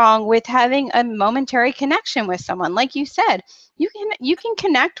is wrong with having a momentary connection with someone? Like you said, you can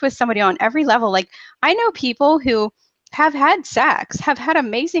connect with somebody on every level. Like, I know people who have had sex, have had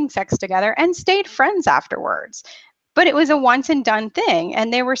amazing sex together, and stayed friends afterwards. But it was a once and done thing,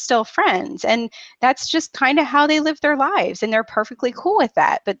 and they were still friends. And that's just kind of how they live their lives, and they're perfectly cool with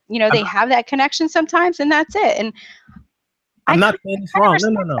that. But they have that connection sometimes, and that's it. And I'm not saying it's wrong.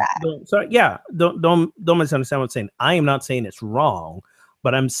 No. Don't misunderstand what I'm saying. I am not saying it's wrong,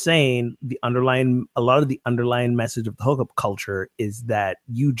 but I'm saying a lot of the underlying message of the hookup culture is that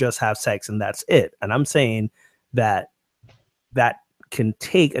you just have sex and that's it. And I'm saying that can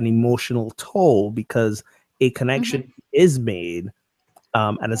take an emotional toll because a connection is made.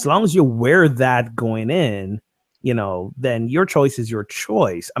 And as long as you're aware of that going in, then your choice is your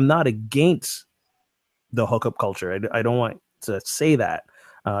choice. I'm not against the hookup culture. I don't want to say that.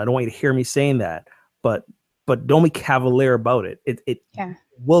 I don't want you to hear me saying that, but don't be cavalier about it. It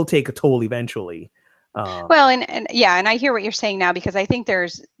will take a toll eventually. Well, and I hear what you're saying now, because I think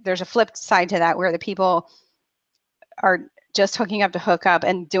there's a flip side to that, where the people are just hooking up to hook up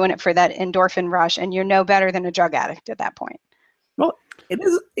and doing it for that endorphin rush, and you're no better than a drug addict at that point. Well,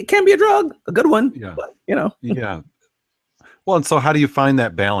 it can be a drug, a good one. Yeah. But, Yeah. Well, and so how do you find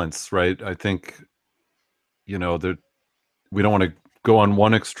that balance, right? I think, we don't want to go on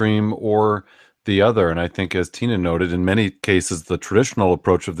one extreme or the other. And I think, as Tina noted, in many cases, the traditional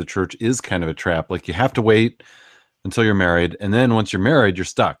approach of the church is kind of a trap. Like, you have to wait until you're married. And then once you're married, you're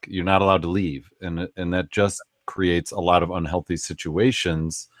stuck. You're not allowed to leave. And that just creates a lot of unhealthy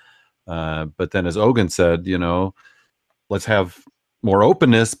situations. But then, as Ogun said, let's have more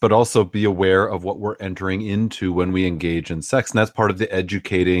openness, but also be aware of what we're entering into when we engage in sex. And that's part of the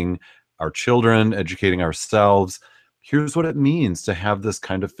educating our children, educating ourselves. Here's what it means to have this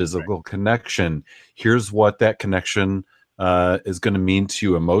kind of physical connection. Here's what that connection is going to mean to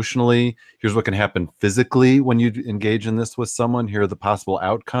you emotionally. Here's what can happen physically when you engage in this with someone. Here are the possible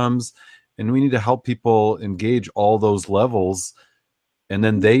outcomes. And we need to help people engage all those levels. And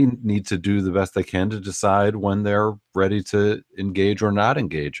then they need to do the best they can to decide when they're ready to engage or not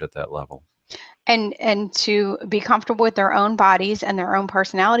engage at that level. And to be comfortable with their own bodies and their own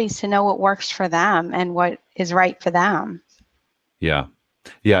personalities, to know what works for them and what is right for them. Yeah.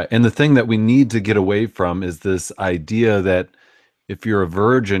 Yeah. And the thing that we need to get away from is this idea that if you're a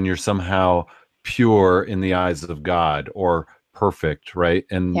virgin, you're somehow pure in the eyes of God or perfect, right?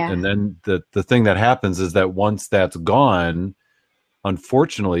 And then the thing that happens is that once that's gone,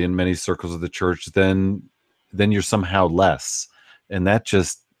 unfortunately, in many circles of the church, then you're somehow less. And that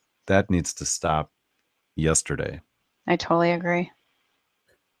needs to stop yesterday. I totally agree.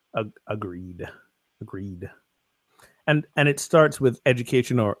 Agreed. And it starts with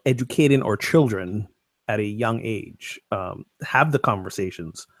educating our children at a young age. Have the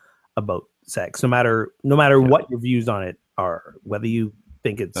conversations about sex, no matter what your views on it are, whether you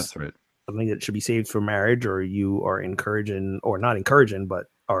think it's That's right. something that should be saved for marriage, or you are encouraging or not encouraging, but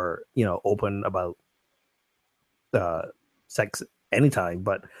are open about sex anytime.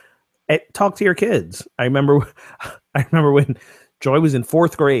 But talk to your kids. I remember when Joy was in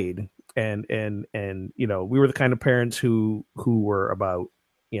 4th grade, and we were the kind of parents who were about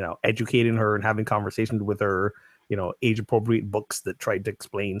educating her and having conversations with her, age appropriate books that tried to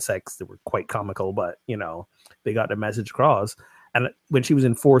explain sex that were quite comical, but they got the message across. And when she was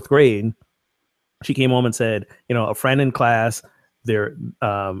in 4th grade, she came home and said, a friend in class there,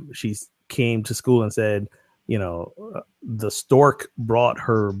 she came to school and said, the stork brought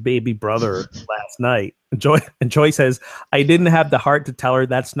her baby brother last night. And Joy says, I didn't have the heart to tell her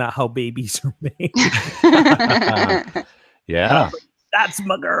that's not how babies are made. Yeah. That's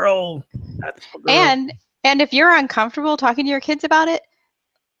my girl. And if you're uncomfortable talking to your kids about it,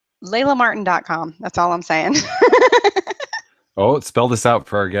 LaylaMartin.com. That's all I'm saying. Oh, spell this out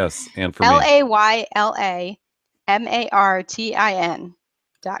for our guests and for me.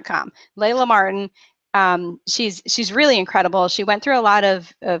 LaylaMartin.com. Layla Martin. She's really incredible. She went through a lot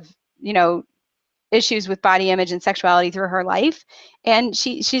of issues with body image and sexuality through her life, and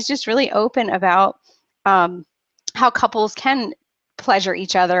she's just really open about how couples can pleasure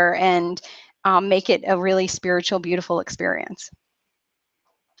each other and make it a really spiritual, beautiful experience.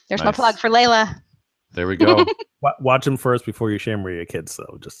 There's my plug for Layla. There we go. Watch them first before you shame your kids,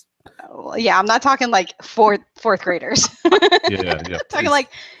 though. Just Yeah, I'm not talking like fourth graders. Yeah. I'm talking like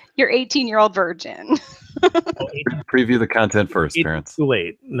your 18-year-old virgin. Preview the content first, parents. Too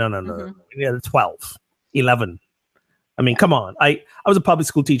late. No. Mhm. Yeah, 12, 11. I mean, come on. I was a public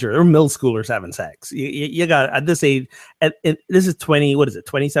school teacher. There were middle schoolers having sex. You got at this age. This is 20. What is it?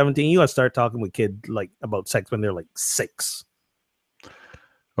 2017. You got to start talking with kids like about sex when they're like 6.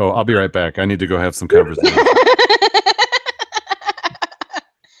 Oh, I'll be right back. I need to go have some conversation.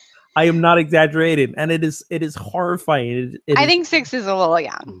 I am not exaggerating, and it is horrifying. I think 6 is a little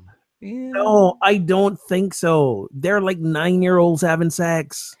young. No, I don't think so. They're like 9-year-olds having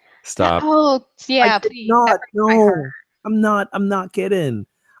sex. Stop. Oh, yeah, I did please. not. that breaks my No, heart. I'm not kidding.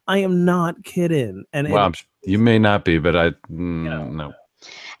 I am not kidding. And Well, you may not be, but no.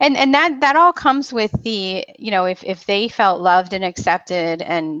 And that all comes with the, if they felt loved and accepted,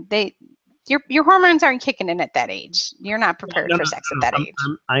 and your hormones aren't kicking in at that age. You're not prepared for sex at that age.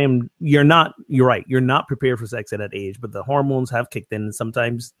 You're not. You're right. You're not prepared for sex at that age, but the hormones have kicked in. And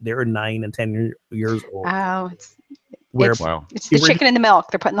sometimes they're 9 and 10 years old. Oh, it's Wow. it's the chicken in the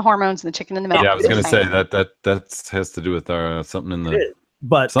milk. They're putting the hormones in the chicken in the milk. Yeah, I was going to say Saying. that has to do with something in the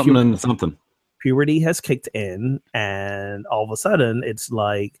But something. puberty has kicked in, and all of a sudden it's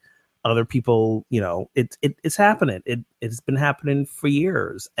like other people, it's happening. It's been happening for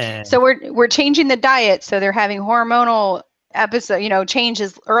years. And So we're changing the diet, so they're having hormonal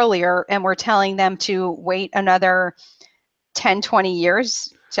changes earlier, and we're telling them to wait another 10, 20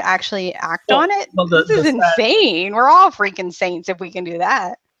 years to actually act on it. This is insane. We're all freaking saints if we can do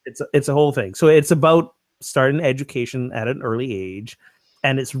that. It's a whole thing. So it's about starting education at an early age,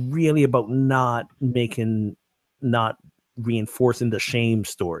 and it's really about not reinforcing the shame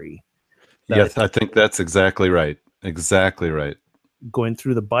story. Yes, I think that's exactly right. Exactly right. Going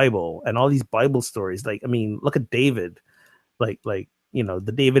through the Bible and all these Bible stories, like, I mean, look at David, like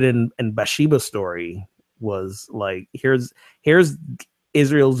the David and Bathsheba story was like, here's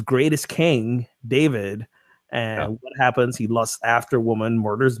Israel's greatest king, David, and what happens? He lusts after a woman,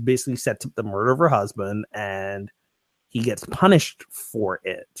 basically sets up the murder of her husband, and he gets punished for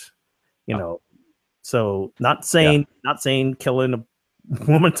it. So not saying killing a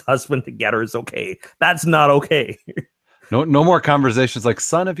woman's husband to get her is okay. That's not okay. No more conversations like,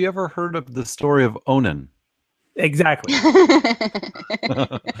 son, have you ever heard of the story of Onan? Exactly.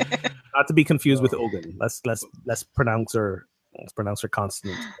 Not to be confused with Ogun. Let's pronounce her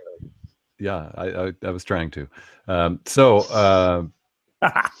consonant. Yeah, I was trying to. So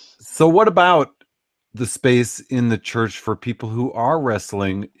what about the space in the church for people who are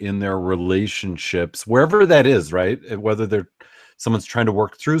wrestling in their relationships, wherever that is, right? Whether someone's trying to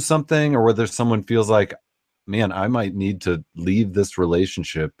work through something, or whether someone feels like, man, I might need to leave this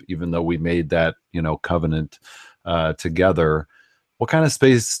relationship, even though we made that, covenant together. What kind of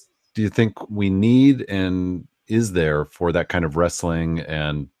space do you think we need, and is there for that kind of wrestling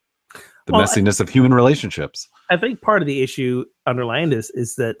and the messiness of human relationships? I think part of the issue underlying this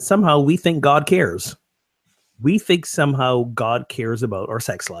is that somehow we think God cares. We think somehow God cares about our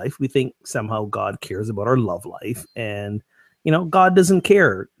sex life. We think somehow God cares about our love life. And, God doesn't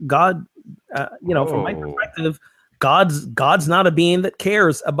care. God, from my perspective, God's not a being that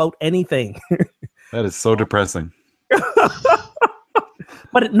cares about anything. That is so depressing.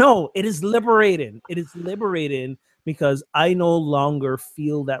 But it is liberating. It is liberating because I no longer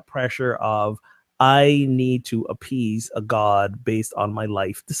feel that pressure of I need to appease a God based on my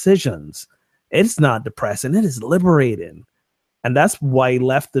life decisions. It's not depressing. It is liberating. And that's why I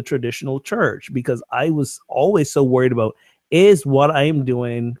left the traditional church, because I was always so worried about, is what I am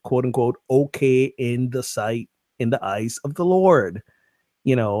doing, quote unquote, okay in the eyes of the Lord?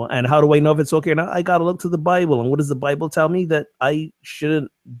 And how do I know if it's okay or not? I got to look to the Bible. And what does the Bible tell me? That I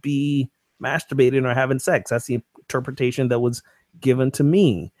shouldn't be masturbating or having sex. That's the interpretation that was given to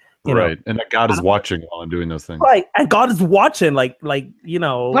me. Right. And that God is watching while I'm doing those things. Right. And God is watching, like.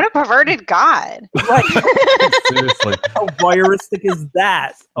 What a perverted God. Right. Seriously. How voyeuristic is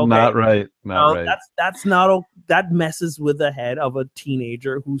that? Okay. Not right. Not right. That's not, that messes with the head of a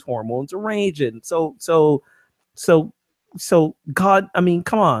teenager whose hormones are raging. So God, I mean,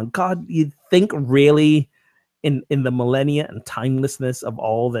 come on, God, you think really in the millennia and timelessness of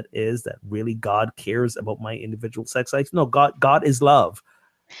all that is, that really God cares about my individual sex life? No, God is love.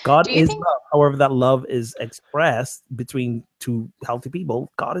 God is love. However that love is expressed between two healthy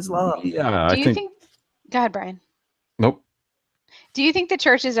people, God is love. Yeah, Do you think go ahead, Brian. Nope. Do you think the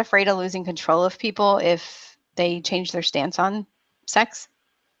church is afraid of losing control of people if they change their stance on sex?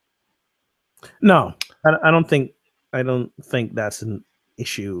 No, I don't think that's an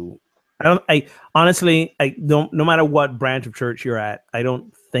issue I honestly, I don't. No matter what branch of church you're at, I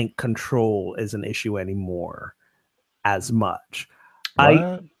don't think control is an issue anymore as much. What? Right?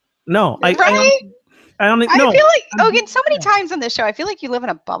 I don't I know. feel like Ogan, so many times on this show, I feel like you live in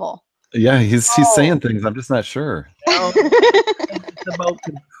a bubble. Yeah, he's saying things. I'm just not sure. It's about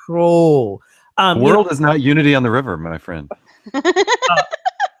control. The world is not unity on the river, my friend.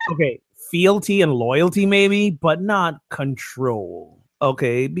 Okay, fealty and loyalty maybe, but not control.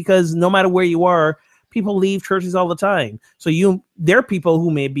 Okay, because no matter where you are, people leave churches all the time. So there are people who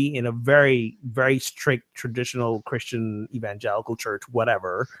may be in a very, very strict traditional Christian evangelical church,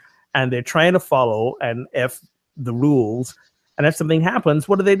 whatever, and they're trying to follow and if the rules, and if something happens,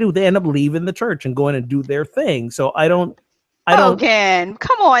 what do? They end up leaving the church and going and do their thing. So I don't. Ogan,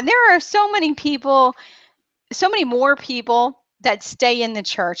 come on. There are so many people, so many more people that stay in the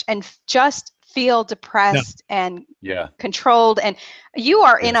church and just feel depressed and controlled, and you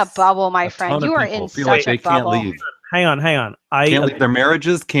are in a bubble, my friend. You are in such a bubble. Can't leave. Hang on. Can't leave their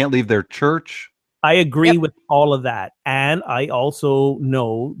marriages, can't leave their church. I agree with all of that, and I also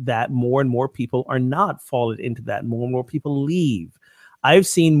know that more and more people are not falling into that. More and more people leave. I've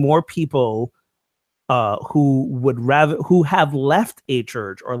seen more people who have left a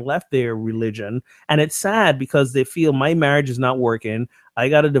church or left their religion, and it's sad because they feel my marriage is not working. I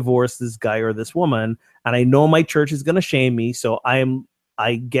got to divorce this guy or this woman, and I know my church is going to shame me, so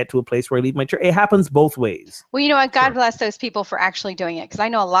I get to a place where I leave my church. It happens both ways. Well, you know what? God bless those people for actually doing it, because I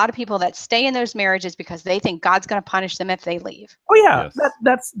know a lot of people that stay in those marriages because they think God's going to punish them if they leave. Oh yeah,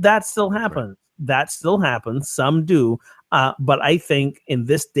 yes. that still happens. Right. That still happens. Some do. But I think in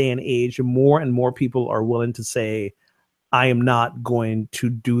this day and age, more and more people are willing to say, I am not going to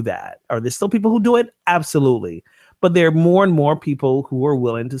do that. Are there still people who do it? Absolutely. But there are more and more people who are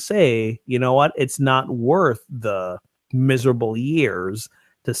willing to say, you know what? It's not worth the miserable years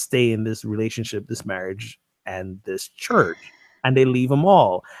to stay in this relationship, this marriage, and this church. And they leave them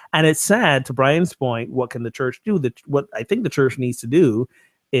all. And it's sad, to Brian's point, what can the church do? What I think the church needs to do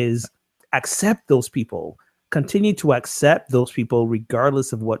is accept those people. Continue to accept those people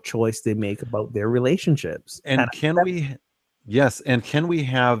regardless of what choice they make about their relationships. And can we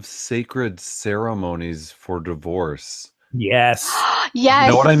have sacred ceremonies for divorce? Yes. Yes.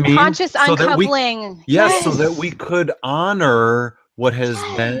 You know what I mean? Conscious uncoupling. So that we could honor what has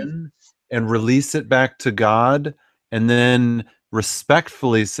been and release it back to God, and then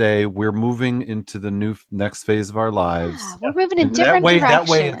respectfully say we're moving into the next phase of our lives. We're moving in different directions. That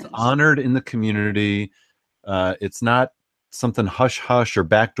way it's honored in the community. It's not something hush hush or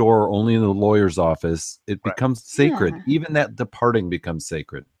backdoor or only in the lawyer's office. It becomes sacred. Even that departing becomes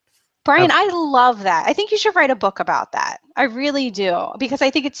sacred. Brian, I love that. I think you should write a book about that. I really do, because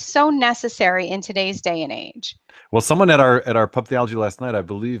I think it's so necessary in today's day and age. Well, someone at our Pub Theology last night, I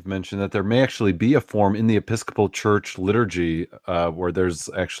believe, mentioned that there may actually be a form in the Episcopal Church liturgy where there's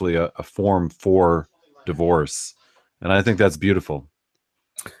actually a form for divorce. And I think that's beautiful.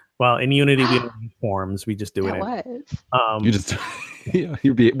 Well, in Unity, we don't need forms. We just do it. You just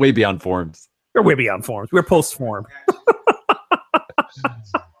you're way beyond forms. We're way beyond forms. We're post form.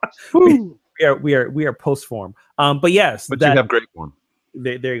 we are post form. But yes, but you have great form.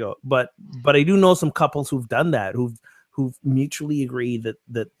 There you go. But I do know some couples who've done that, who've mutually agreed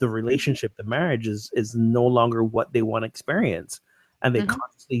that the relationship, the marriage is no longer what they want to experience, and they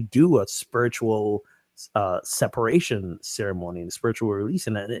constantly do a spiritual separation ceremony and spiritual release,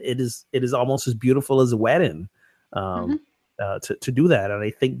 and it is almost as beautiful as a wedding to do that. And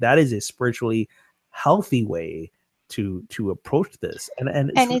I think that is a spiritually healthy way to approach this,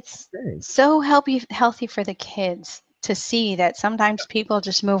 and it's so healthy for the kids to see that sometimes people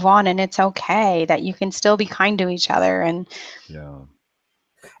just move on, and it's okay that you can still be kind to each other. And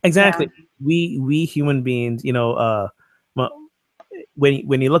exactly. We human beings,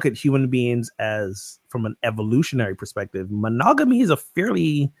 when you look at human beings as from an evolutionary perspective, monogamy is a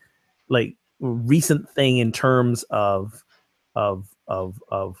fairly recent thing in terms of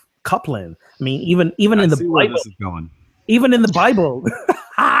coupling. I mean, even in the Bible, even in the Bible,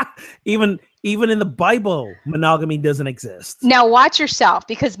 even in the Bible, monogamy doesn't exist. Now watch yourself,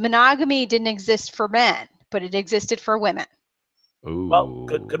 because monogamy didn't exist for men, but it existed for women. Ooh. Well,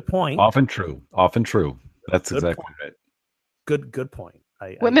 good point. Often true. That's good exactly point. Right. Good point.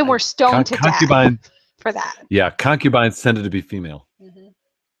 Women were stoned to death for that. Yeah, concubines tended to be female. Mm-hmm.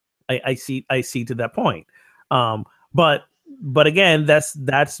 I see to that point. But again,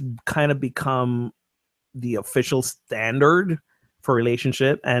 that's kind of become the official standard for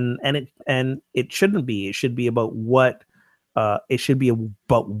relationship, and it shouldn't be. It should be about what It should be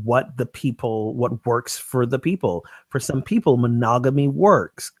about what works for the people. For some people, monogamy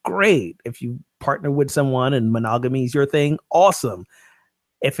works. Great. If you partner with someone and monogamy is your thing, awesome.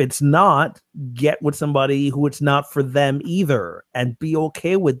 If it's not, get with somebody who it's not for them either, and be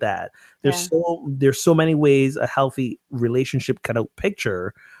okay with that. There's so many ways a healthy relationship can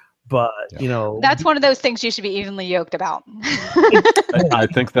picture, but that's one of those things you should be evenly yoked about. I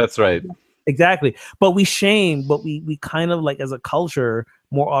think that's right. Exactly. But we kind of, like, as a culture,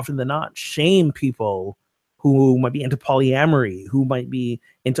 more often than not, shame people who might be into polyamory, who might be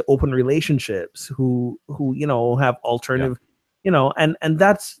into open relationships, who have alternative, and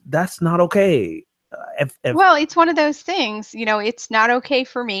that's not okay. Well, it's one of those things, it's not okay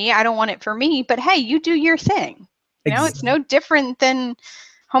for me. I don't want it for me, but hey, you do your thing. It's no different than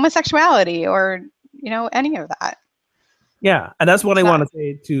homosexuality or, any of that. Yeah. And that's what I want to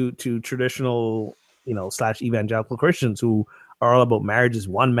say to traditional, / evangelical Christians who are all about marriage is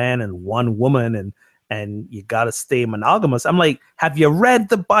one man and one woman and you got to stay monogamous. I'm like, have you read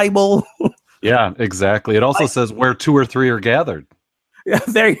the Bible? Yeah, exactly. It also says where 2 or 3 are gathered. Yeah,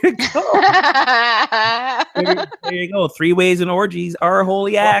 there you go. there you go. 3 ways and orgies are a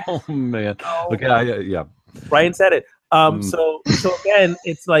holy act. Oh man. Okay. Yeah. Brian said it. So again,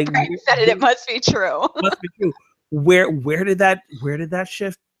 it's like Brian said it. It must be true. Must be true. Where did that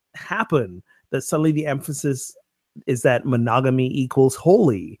shift happen? That suddenly the emphasis is that monogamy equals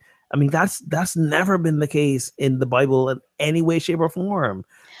holy. I mean, that's never been the case in the Bible in any way, shape, or form.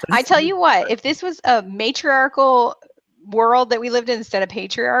 So I tell you what, if this was a matriarchal world that we lived in instead of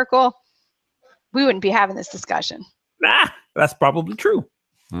patriarchal, we wouldn't be having this discussion. That's probably true.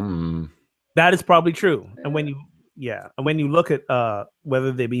 That is probably true. And when you look at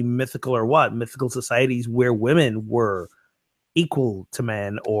whether they be mythical or mythical societies where women were equal to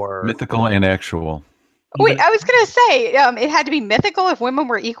men or mythical and actual. Wait, I was gonna say it had to be mythical if women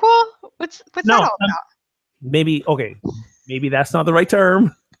were equal. What's that all about? Maybe that's not the right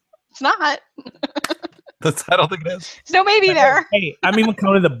term. It's not. I don't think it is. No, maybe there. Hey, I'm even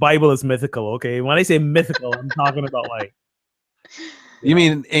counting the Bible as mythical. Okay, when I say mythical, I'm talking about like. You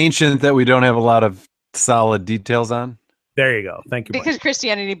mean ancient that we don't have a lot of solid details on? There you go. Thank you. Because Mike.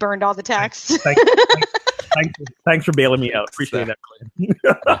 Christianity burned all the texts. Thanks for bailing me out. Appreciate that.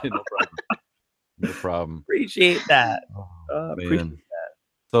 No problem. No problem. Appreciate that. Appreciate that.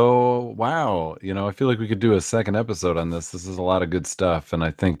 So, wow. I feel like we could do a second episode on this. This is a lot of good stuff. And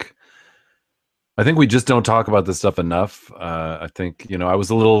I think we just don't talk about this stuff enough. I think, I was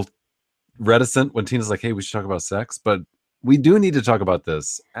a little reticent when Tina's like, hey, we should talk about sex. But we do need to talk about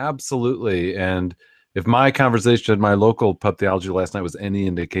this. Absolutely. And if my conversation at my local pub theology last night was any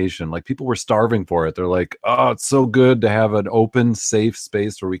indication, like people were starving for it. They're like, oh, it's so good to have an open, safe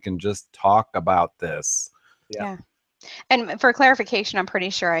space where we can just talk about this. Yeah. And for clarification, I'm pretty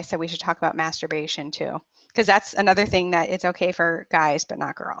sure I said we should talk about masturbation too, because that's another thing that it's okay for guys, but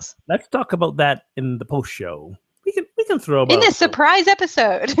not girls. Let's talk about that in the post show. We can throw about in this surprise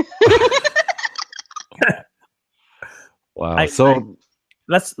episode. Wow.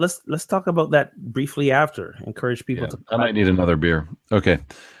 Let's talk about that briefly after. Encourage people to. I might need another beer. Okay.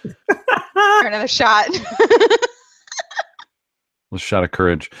 Or another shot. A shot of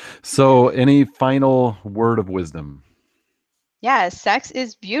courage. So, any final word of wisdom? Yeah, sex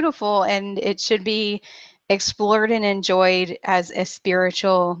is beautiful and it should be explored and enjoyed as a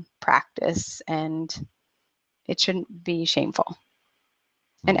spiritual practice, and it shouldn't be shameful.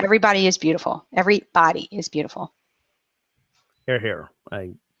 And everybody is beautiful. Every body is beautiful. Here.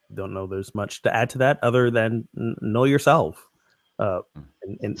 I don't know there's much to add to that other than know yourself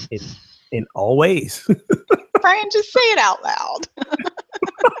in all ways. Brian, just say it out loud.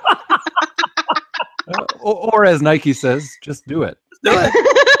 Or as Nike says, just do it. Do it.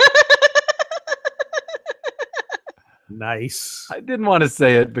 Nice. I didn't want to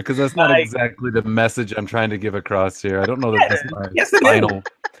say it because that's not exactly the message I'm trying to give across here. I don't know that that's my final.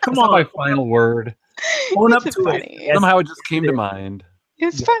 Come on, my final word. Own up to it. Somehow it just came to mind.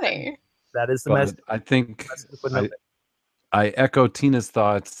 It's funny. That is the message. I think I echo Tina's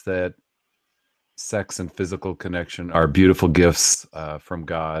thoughts that sex and physical connection are beautiful gifts from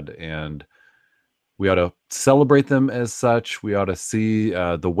God, and we ought to celebrate them as such. We ought to see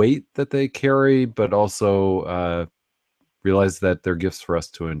the weight that they carry, but also realize that they're gifts for us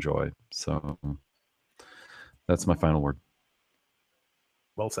to enjoy. So that's my final word.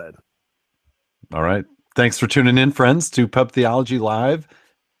 Well said. All right. Thanks for tuning in, friends, to Pub Theology Live.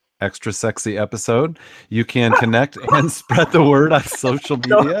 Extra sexy episode. You can connect and spread the word on social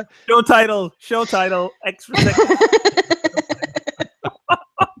media. Show title. Extra sexy.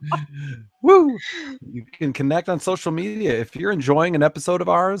 Woo! You can connect on social media. If you're enjoying an episode of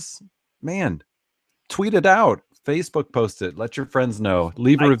ours, man, tweet it out. Facebook post it. Let your friends know.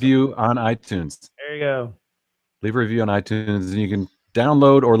 Leave a review on iTunes. There you go. Leave a review on iTunes, and you can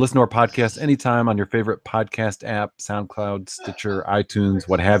download or listen to our podcast anytime on your favorite podcast app, SoundCloud, Stitcher, iTunes,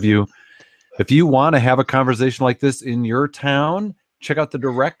 what have you. If you want to have a conversation like this in your town, check out the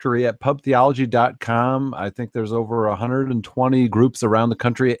directory at pubtheology.com. I think there's over 120 groups around the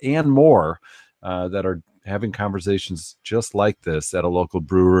country and more that are having conversations just like this at a local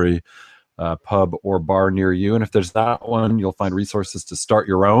brewery, pub, or bar near you. And if there's not one, you'll find resources to start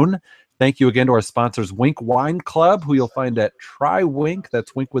your own. Thank you again to our sponsors, Wink Wine Club, who you'll find at TryWink.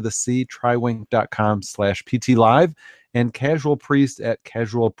 That's Wink with a C, trywink.com/PT Live, and Casual Priest at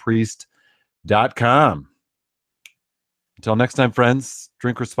casualpriest.com. Until next time, friends,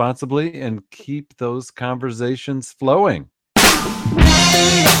 drink responsibly and keep those conversations flowing.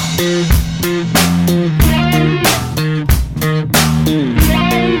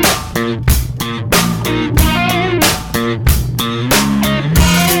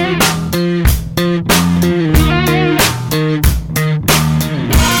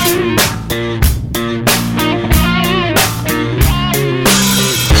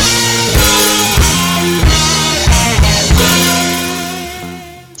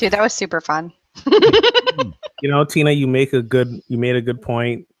 Dude, that was super fun. Tina, you made a good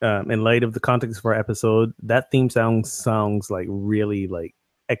point. In light of the context of our episode, that theme song sounds like really like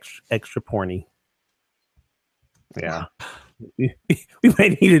extra porny. Yeah. We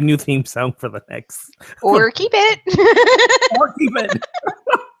might need a new theme song for the next. Or keep it. Or keep it.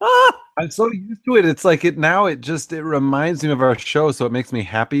 I'm so used to it. It's like it reminds me of our show, so it makes me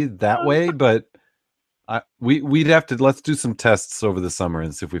happy that way. But let's do some tests over the summer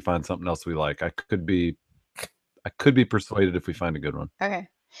and see if we find something else we like. I could be persuaded if we find a good one. Okay.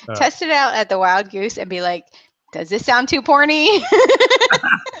 Test it out at the Wild Goose and be like, does this sound too porny?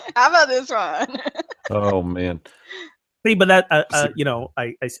 How about this one? Oh man. See, but that I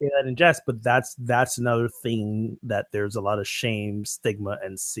say that in jest, but that's another thing that there's a lot of shame, stigma,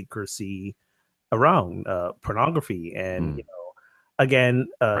 and secrecy around pornography, and again,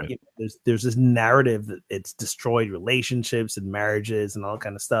 right. There's this narrative that it's destroyed relationships and marriages and all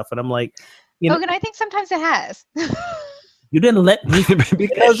kind of stuff, and I'm like, Logan, I think sometimes it has. You didn't let me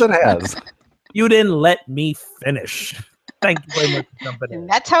because it has. You didn't let me finish. Thank you very much for jumping in. And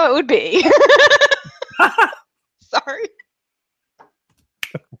that's how it would be. Sorry. Oh,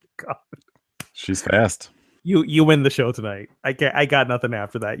 God. She's fast. You win the show tonight. I got nothing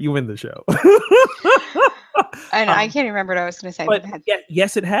after that. You win the show. I know. I can't remember what I was going to say. But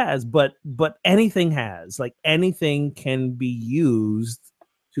yes, it has. But anything has. Like anything can be used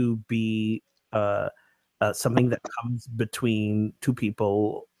to be something that comes between two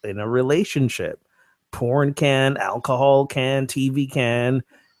people in a relationship. Porn can, alcohol can, TV can,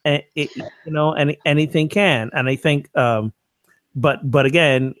 and anything can. And I think, but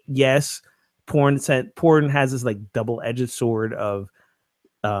again, yes, porn has this like double-edged sword of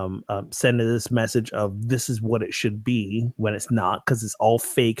sending this message of this is what it should be when it's not, because it's all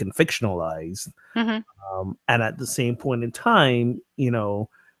fake and fictionalized. Mm-hmm. And at the same point in time,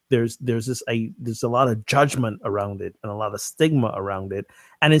 there's a lot of judgment around it and a lot of stigma around it,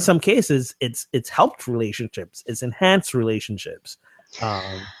 and in some cases it's helped relationships, it's enhanced relationships.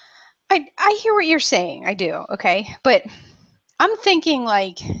 I hear what you're saying. I do. Okay, but I'm thinking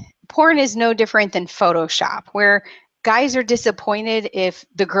like porn is no different than Photoshop, where guys are disappointed if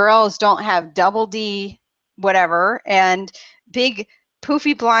the girls don't have double D whatever and big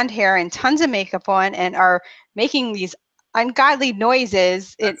poofy blonde hair and tons of makeup on and are making these ungodly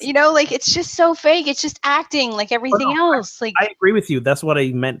noises. It's just so fake. It's just acting like everything else. Like, I agree with you. That's what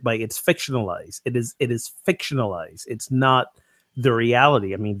I meant by it's fictionalized. It is fictionalized. It's not the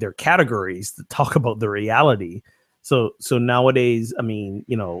reality. I mean, there are categories that talk about the reality. So nowadays, I mean,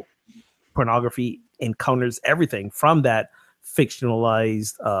 pornography encounters everything from that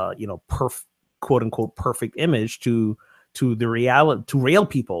fictionalized, quote unquote perfect image to the reality, to real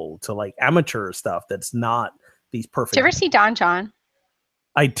people, to like amateur stuff that's not these perfect. Did you ever see Don John?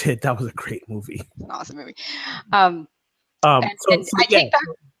 I did. That was a great movie. It's an awesome movie. I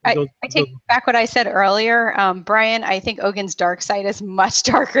take back what I said earlier. Brian, I think Ogun's dark side is much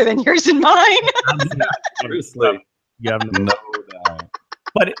darker than yours and mine. Seriously. You have no doubt.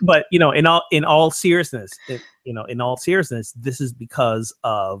 But in all seriousness, this is because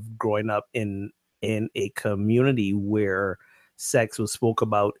of growing up in a community where sex was spoke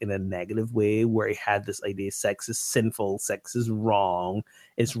about in a negative way, where he had this idea sex is sinful, sex is wrong,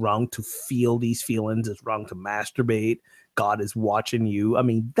 it's wrong to feel these feelings, it's wrong to masturbate. God is watching you. I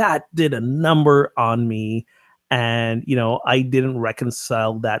mean, that did a number on me. And, you know, I didn't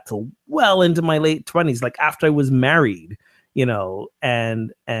reconcile that till well into my late 20s, like after I was married, you know,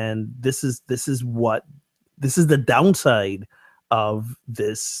 and this is the downside of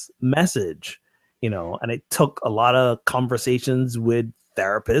this message, you know, and it took a lot of conversations with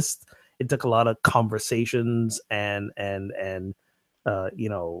therapists. It took a lot of conversations and you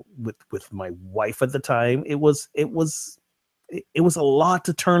know, with my wife at the time. It was a lot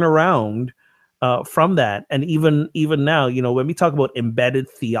to turn around from that. And even now, you know, when we talk about embedded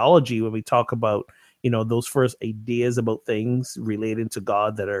theology, when we talk about, you know, those first ideas about things related to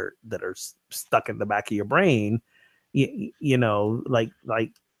God that are stuck in the back of your brain, you know, like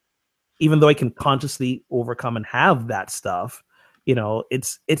even though I can consciously overcome and have that stuff, you know,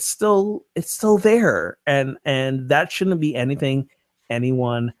 it's still there, and that shouldn't be anything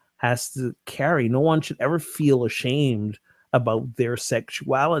anyone has to carry. No one should ever feel ashamed about their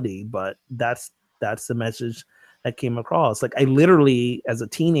sexuality, but that's the message that came across. Like, I literally, as a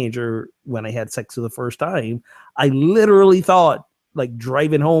teenager, when I had sex for the first time, I literally thought, like,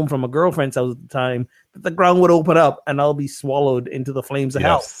 driving home from a girlfriend's house at the time, that the ground would open up and I'll be swallowed into the flames of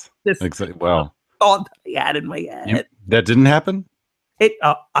hell. This exactly. Well, thought I had in my head. That didn't happen?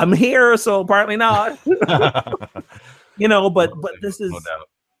 I'm here, so apparently not. You know, but this is, no doubt.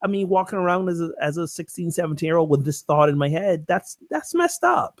 I mean, walking around as a 16, 17-year-old with this thought in my head, that's messed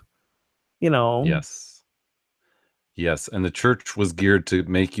up. You know? Yes. And the church was geared to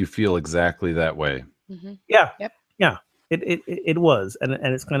make you feel exactly that way. Mm-hmm. Yeah. Yep. Yeah. It was. And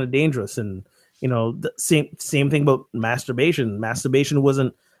it's kind of dangerous. And, you know, the same thing about masturbation. Masturbation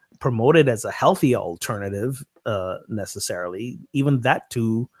wasn't promoted as a healthy alternative necessarily. Even that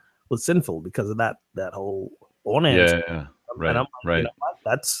too was sinful because of that whole onance. Yeah. Right. Right. You know,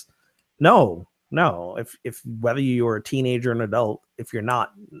 that's no. If whether you're a teenager or an adult, if you're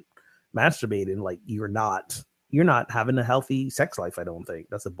not masturbating, like, you're not having a healthy sex life. I don't think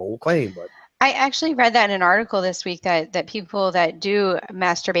that's a bold claim, but I actually read that in an article this week that people that do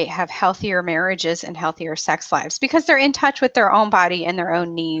masturbate have healthier marriages and healthier sex lives because they're in touch with their own body and their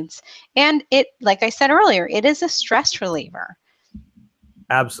own needs. And it, like I said earlier, it is a stress reliever.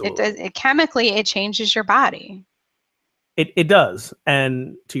 Absolutely. It chemically, it changes your body. It does.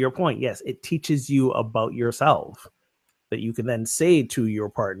 And to your point, yes, it teaches you about yourself, that you can then say to your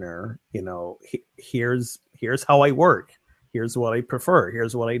partner, you know, here's how I work. Here's what I prefer.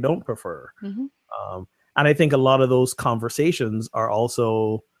 Here's what I don't prefer. Mm-hmm. And I think a lot of those conversations are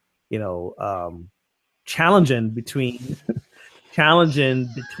also, you know, challenging between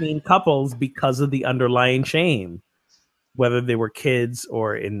couples because of the underlying shame, whether they were kids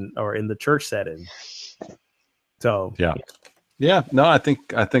or in the church setting. So yeah. No, I think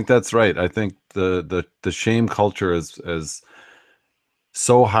that's right. I think the shame culture is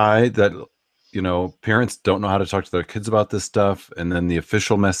so high that, you know, parents don't know how to talk to their kids about this stuff, and then the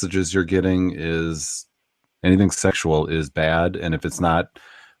official messages you're getting is anything sexual is bad, and if it's not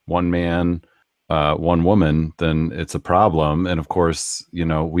one man, one woman, then it's a problem. And of course, you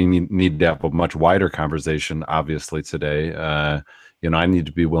know, we need to have a much wider conversation. Obviously, today, you know, I need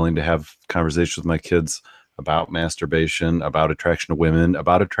to be willing to have conversations with my kids about masturbation, about attraction to women,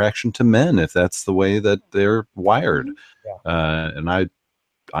 about attraction to men, if that's the way that they're wired. Yeah. And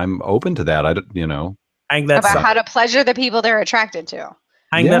I'm open to that. About how to pleasure the people they're attracted to.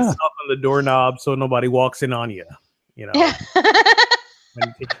 Hang that stuff on the doorknob so nobody walks in on you. You know, when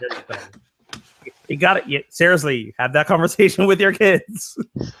you take care of yourself. You got it. Seriously, have that conversation with your kids.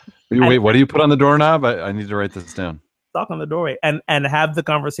 Wait, what do you put on the doorknob? I need to write this down. Knock on the doorway and have the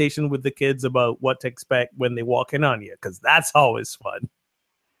conversation with the kids about what to expect when they walk in on you, because that's always fun.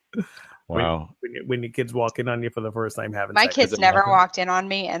 Wow. When your kids walk in on you for the first time having my sex. kids never walked in on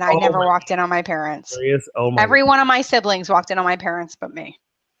me, and I never walked in on my parents. Serious? Oh my Every God. One of my siblings walked in on my parents but me.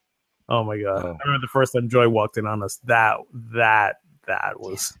 Oh my God. I remember the first time Joy walked in on us. That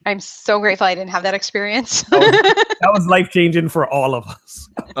was. I'm so grateful I didn't have that experience. That was life-changing for all of us.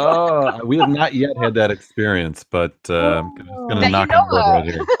 Oh, we have not yet had that experience, but I'm going to knock on the door right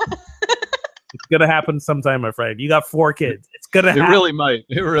here. It's going to happen sometime, my friend. You got 4 kids. It's going to happen. It really might.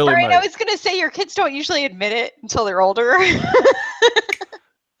 I was going to say, your kids don't usually admit it until they're older.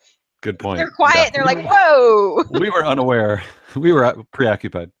 Good point. They're quiet. Yeah. They're like, whoa. We were unaware. We were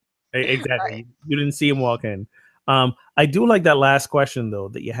preoccupied. Exactly. Right. You didn't see him walk in. I do like that last question, though,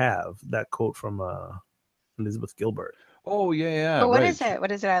 that you have, that quote from Elizabeth Gilbert. Oh, yeah. But what is it?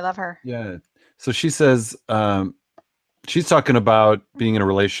 What is it? I love her. Yeah. So she says, she's talking about being in a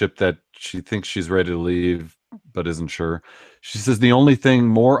relationship that she thinks she's ready to leave, but isn't sure. She says, the only thing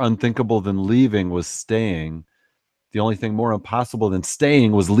more unthinkable than leaving was staying. The only thing more impossible than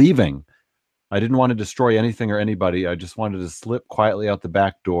staying was leaving. I didn't want to destroy anything or anybody. I just wanted to slip quietly out the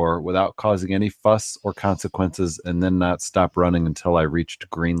back door without causing any fuss or consequences, and then not stop running until I reached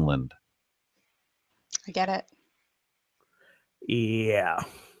Greenland. I get it. Yeah,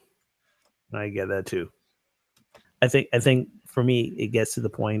 I get that too. I think for me, it gets to the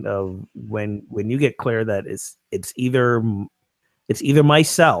point of when you get clear that it's either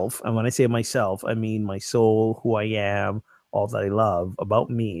myself, and when I say myself, I mean my soul, who I am, all that I love about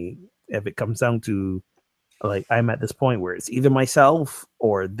me. If it comes down to, like, I'm at this point where it's either myself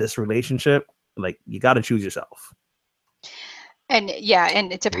or this relationship, like, you got to choose yourself. And yeah,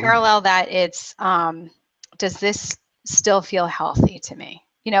 and to parallel that, it's does this still feel healthy to me?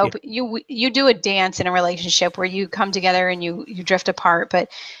 You know, you do a dance in a relationship where you come together and you drift apart, but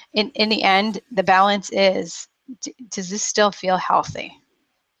in the end, the balance is, does this still feel healthy?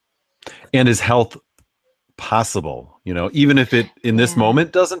 And is health possible? You know, even if it in this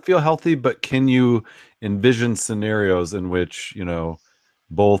moment doesn't feel healthy, but can you envision scenarios in which, you know,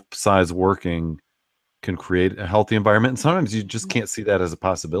 both sides working can create a healthy environment? And sometimes you just can't see that as a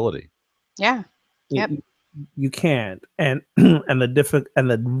possibility. Yeah. Yep. You can't, and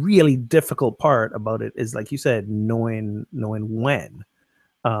the really difficult part about it is, like you said, knowing when.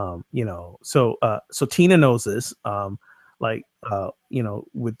 You know, so Tina knows this. You know,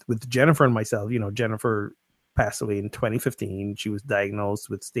 with Jennifer and myself, you know, Jennifer passed away in 2015. She was diagnosed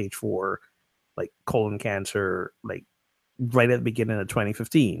with stage 4, like, colon cancer, like, right at the beginning of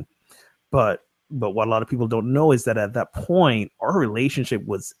 2015. But what a lot of people don't know is that at that point, our relationship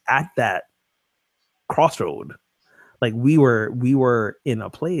was at that crossroad. Like, we were in a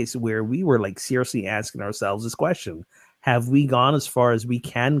place where we were, like, seriously asking ourselves this question: have we gone as far as we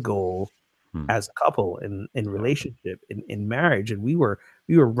can go as a couple in relationship, in marriage? And we were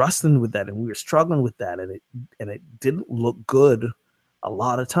wrestling with that, and we were struggling with that, and it didn't look good a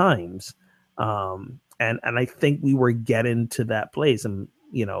lot of times. And I think we were getting to that place, and,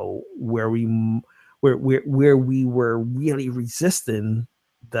 you know, where we were really resisting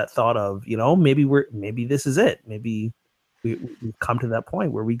that thought of, you know, maybe this is it. Maybe we've come to that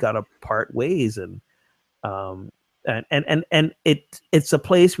point where we got to part ways. And it's a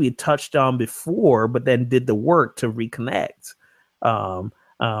place we touched on before, but then did the work to reconnect.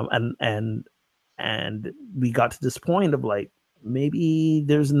 And we got to this point of, like, maybe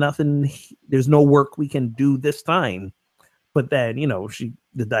there's no work we can do this time. But then, you know,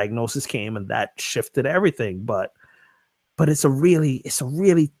 the diagnosis came, and that shifted everything. But it's a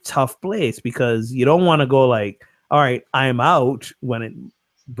really tough place, because you don't want to go like, all right, I'm out, when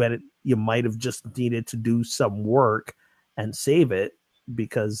you might have just needed to do some work and save it,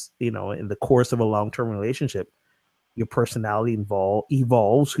 because, you know, in the course of a long-term relationship, your personality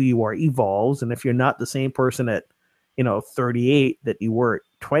evolves, who you are evolves. And if you're not the same person at, you know, 38 that you were at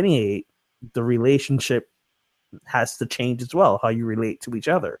 28, the relationship has to change as well, how you relate to each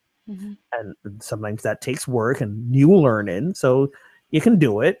other. Mm-hmm. And sometimes that takes work and new learning. So you can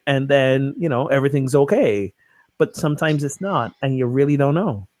do it, and then, you know, everything's okay. But sometimes it's not, and you really don't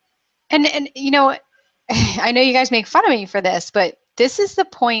know. And you know, I know you guys make fun of me for this, but this is the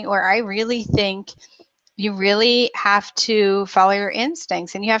point where I really think you really have to follow your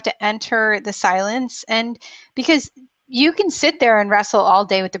instincts, and you have to enter the silence. And because you can sit there and wrestle all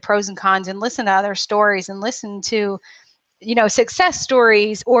day with the pros and cons and listen to other stories and listen to, you know, success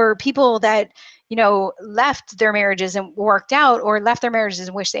stories, or people that, you know, left their marriages and worked out, or left their marriages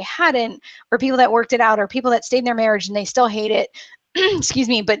and wish they hadn't, or people that worked it out, or people that stayed in their marriage and they still hate it. Excuse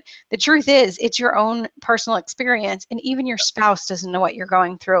me. But the truth is, it's your own personal experience, and even your spouse doesn't know what you're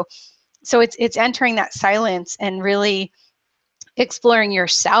going through. So it's entering that silence and really exploring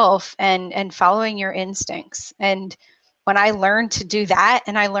yourself and following your instincts. And when I learned to do that,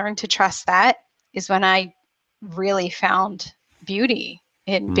 and I learned to trust that, is when I really found beauty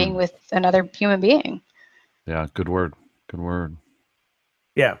in being with another human being. Yeah, good word. Good word.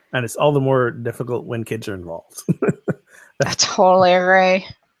 Yeah, and it's all the more difficult when kids are involved. I totally agree.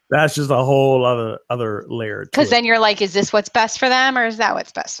 That's just a whole other layer. Because then you're like, is this what's best for them, or is that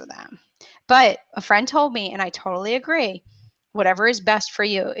what's best for them? But a friend told me, and I totally agree, whatever is best for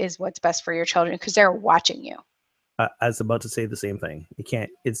you is what's best for your children, because they're watching you. I was about to say the same thing.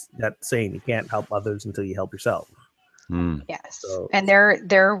 It's that saying, you can't help others until you help yourself. Yes. So. And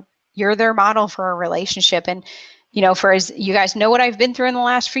you're their model for a relationship. And, you know, for as you guys know what I've been through in the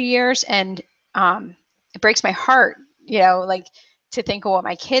last few years, and it breaks my heart, you know, like, to think of what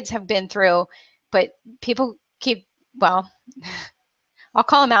my kids have been through. But people I'll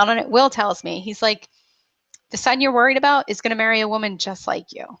call him out on it. Will tells me, he's like, the son you're worried about is going to marry a woman just like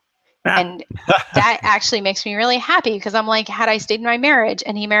you. And that actually makes me really happy because I'm like, had I stayed in my marriage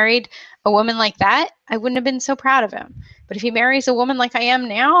and he married a woman like that, I wouldn't have been so proud of him. But if he marries a woman like I am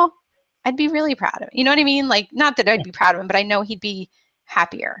now, I'd be really proud of him. You know what I mean? Like, not that I'd be proud of him, but I know he'd be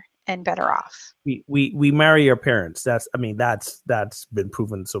happier and better off. We marry our parents. That's been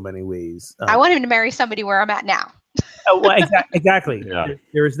proven in so many ways. I want him to marry somebody where I'm at now. Well, exactly. Yeah.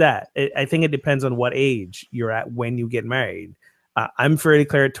 There's that. I think it depends on what age you're at when you get married. I'm fairly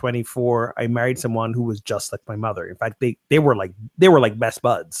clear at 24. I married someone who was just like my mother. In fact, they were like best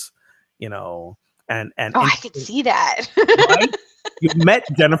buds, you know. And I could see that. Right? You've met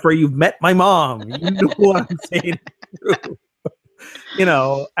Jennifer. You've met my mom. You know what I'm saying. You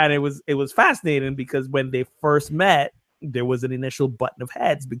know, and it was fascinating because when they first met, there was an initial button of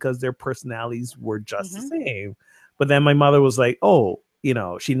heads because their personalities were just the same. But then my mother was like, "Oh, you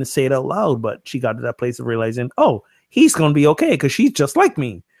know," she didn't say it out loud, but she got to that place of realizing, "Oh, he's going to be okay because she's just like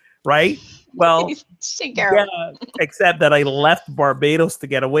me." Right? Well, yeah, except that I left Barbados to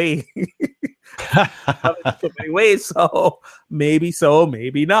get away in so many ways. So,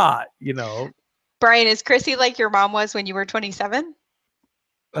 maybe not, you know. Brian, is Chrissy like your mom was when you were 27?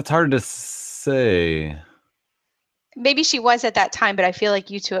 That's hard to say. Maybe she was at that time, but I feel like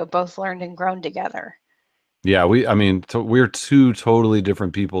you two have both learned and grown together. Yeah, we're two totally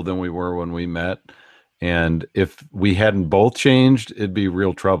different people than we were when we met. And if we hadn't both changed, it'd be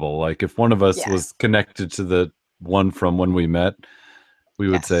real trouble. Like if one of us was connected to the one from when we met, we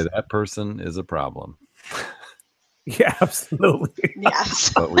would say that person is a problem. Yeah, absolutely.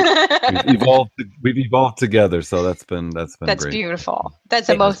 Yes. But we've evolved together, so that's been great. Beautiful. That's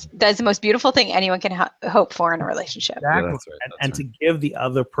the most beautiful thing anyone can hope for in a relationship. Exactly. Yeah, that's right. And to give the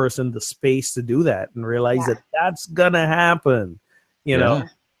other person the space to do that and realize that that's gonna happen. You know,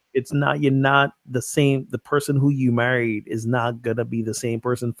 it's not, you're not the same. The person who you married is not gonna be the same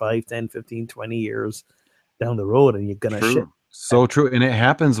person 5, 10, 15, 20 years down the road, and you're gonna shit. So true. And it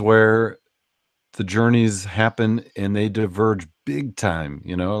happens where the journeys happen and they diverge big time.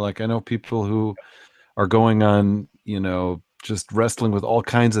 You know, like I know people who are going on, you know, just wrestling with all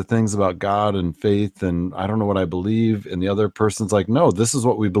kinds of things about God and faith, and I don't know what I believe. And the other person's like, no, this is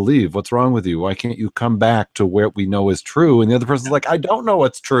what we believe. What's wrong with you? Why can't you come back to where we know is true? And the other person's like, I don't know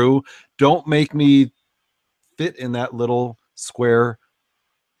what's true. Don't make me fit in that little square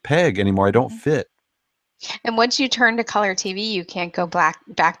peg anymore. I don't fit. And once you turn to color TV, you can't go back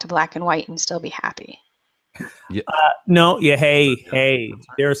to black and white and still be happy. Yeah. Hey,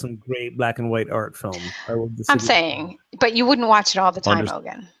 there are some great black and white art films. I'm saying, but you wouldn't watch it all the time,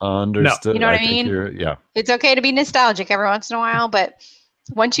 Logan. Understood. No. You know what I mean? Yeah. It's okay to be nostalgic every once in a while, but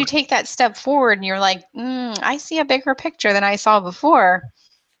once you take that step forward and you're like, I see a bigger picture than I saw before.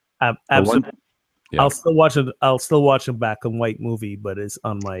 Absolutely. Yeah. I'll still watch a black and white movie, but it's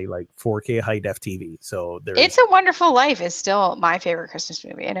on my like 4K high def TV. So It's a Wonderful Life is still my favorite Christmas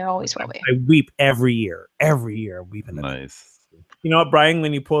movie, and it always will be. I weep every year. Every year I'm weeping. Nice. You know what, Brian?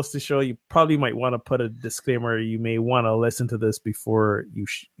 When you post the show, you probably might want to put a disclaimer. You may want to listen to this before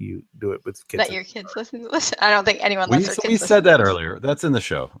you do it with kids. Let your kids listen to this. I don't think anyone lets their kids. We said that earlier. That's in the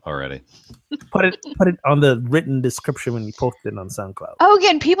show already. Put it on the written description when you post it on SoundCloud. Oh,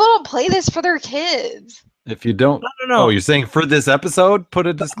 again, people don't play this for their kids. If you don't, no. Oh, you're saying for this episode, put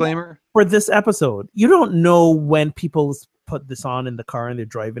a disclaimer? For this episode, you don't know when people put this on in the car and they're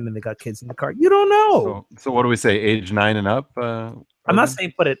driving and they got kids in the car. You don't know. So what do we say? Age 9 and up? I'm not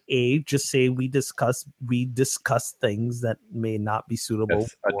saying put it age. Just say we discuss things that may not be suitable.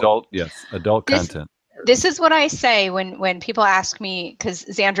 Adult content. This is what I say when people ask me, because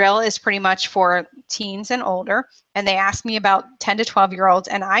Xandrella is pretty much for teens and older, and they ask me about 10 to 12-year-olds,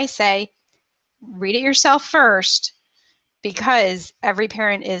 and I say, read it yourself first, because every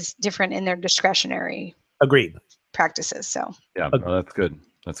parent is different in their discretionary practices. So that's good.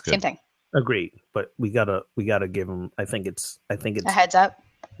 Same thing. Agreed, but we gotta give them. I think it's a heads up.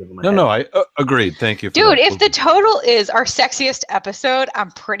 I agreed. Thank you, dude. If the total is our sexiest episode,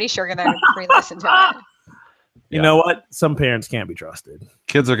 I'm pretty sure they're gonna re-listen to it. You know what? Some parents can't be trusted.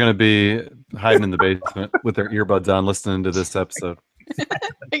 Kids are gonna be hiding in the basement with their earbuds on, listening to this episode.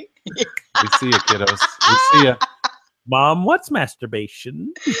 We see you, kiddos. We see you. Mom, what's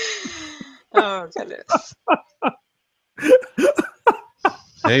masturbation? Oh goodness.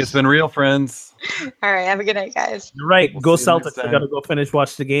 Hey, it's been real, friends. All right, have a good night, guys. You're right. Go Celtics. I gotta go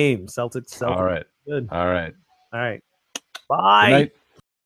watch the game. Celtics. All right. Good. All right. Bye. Good night.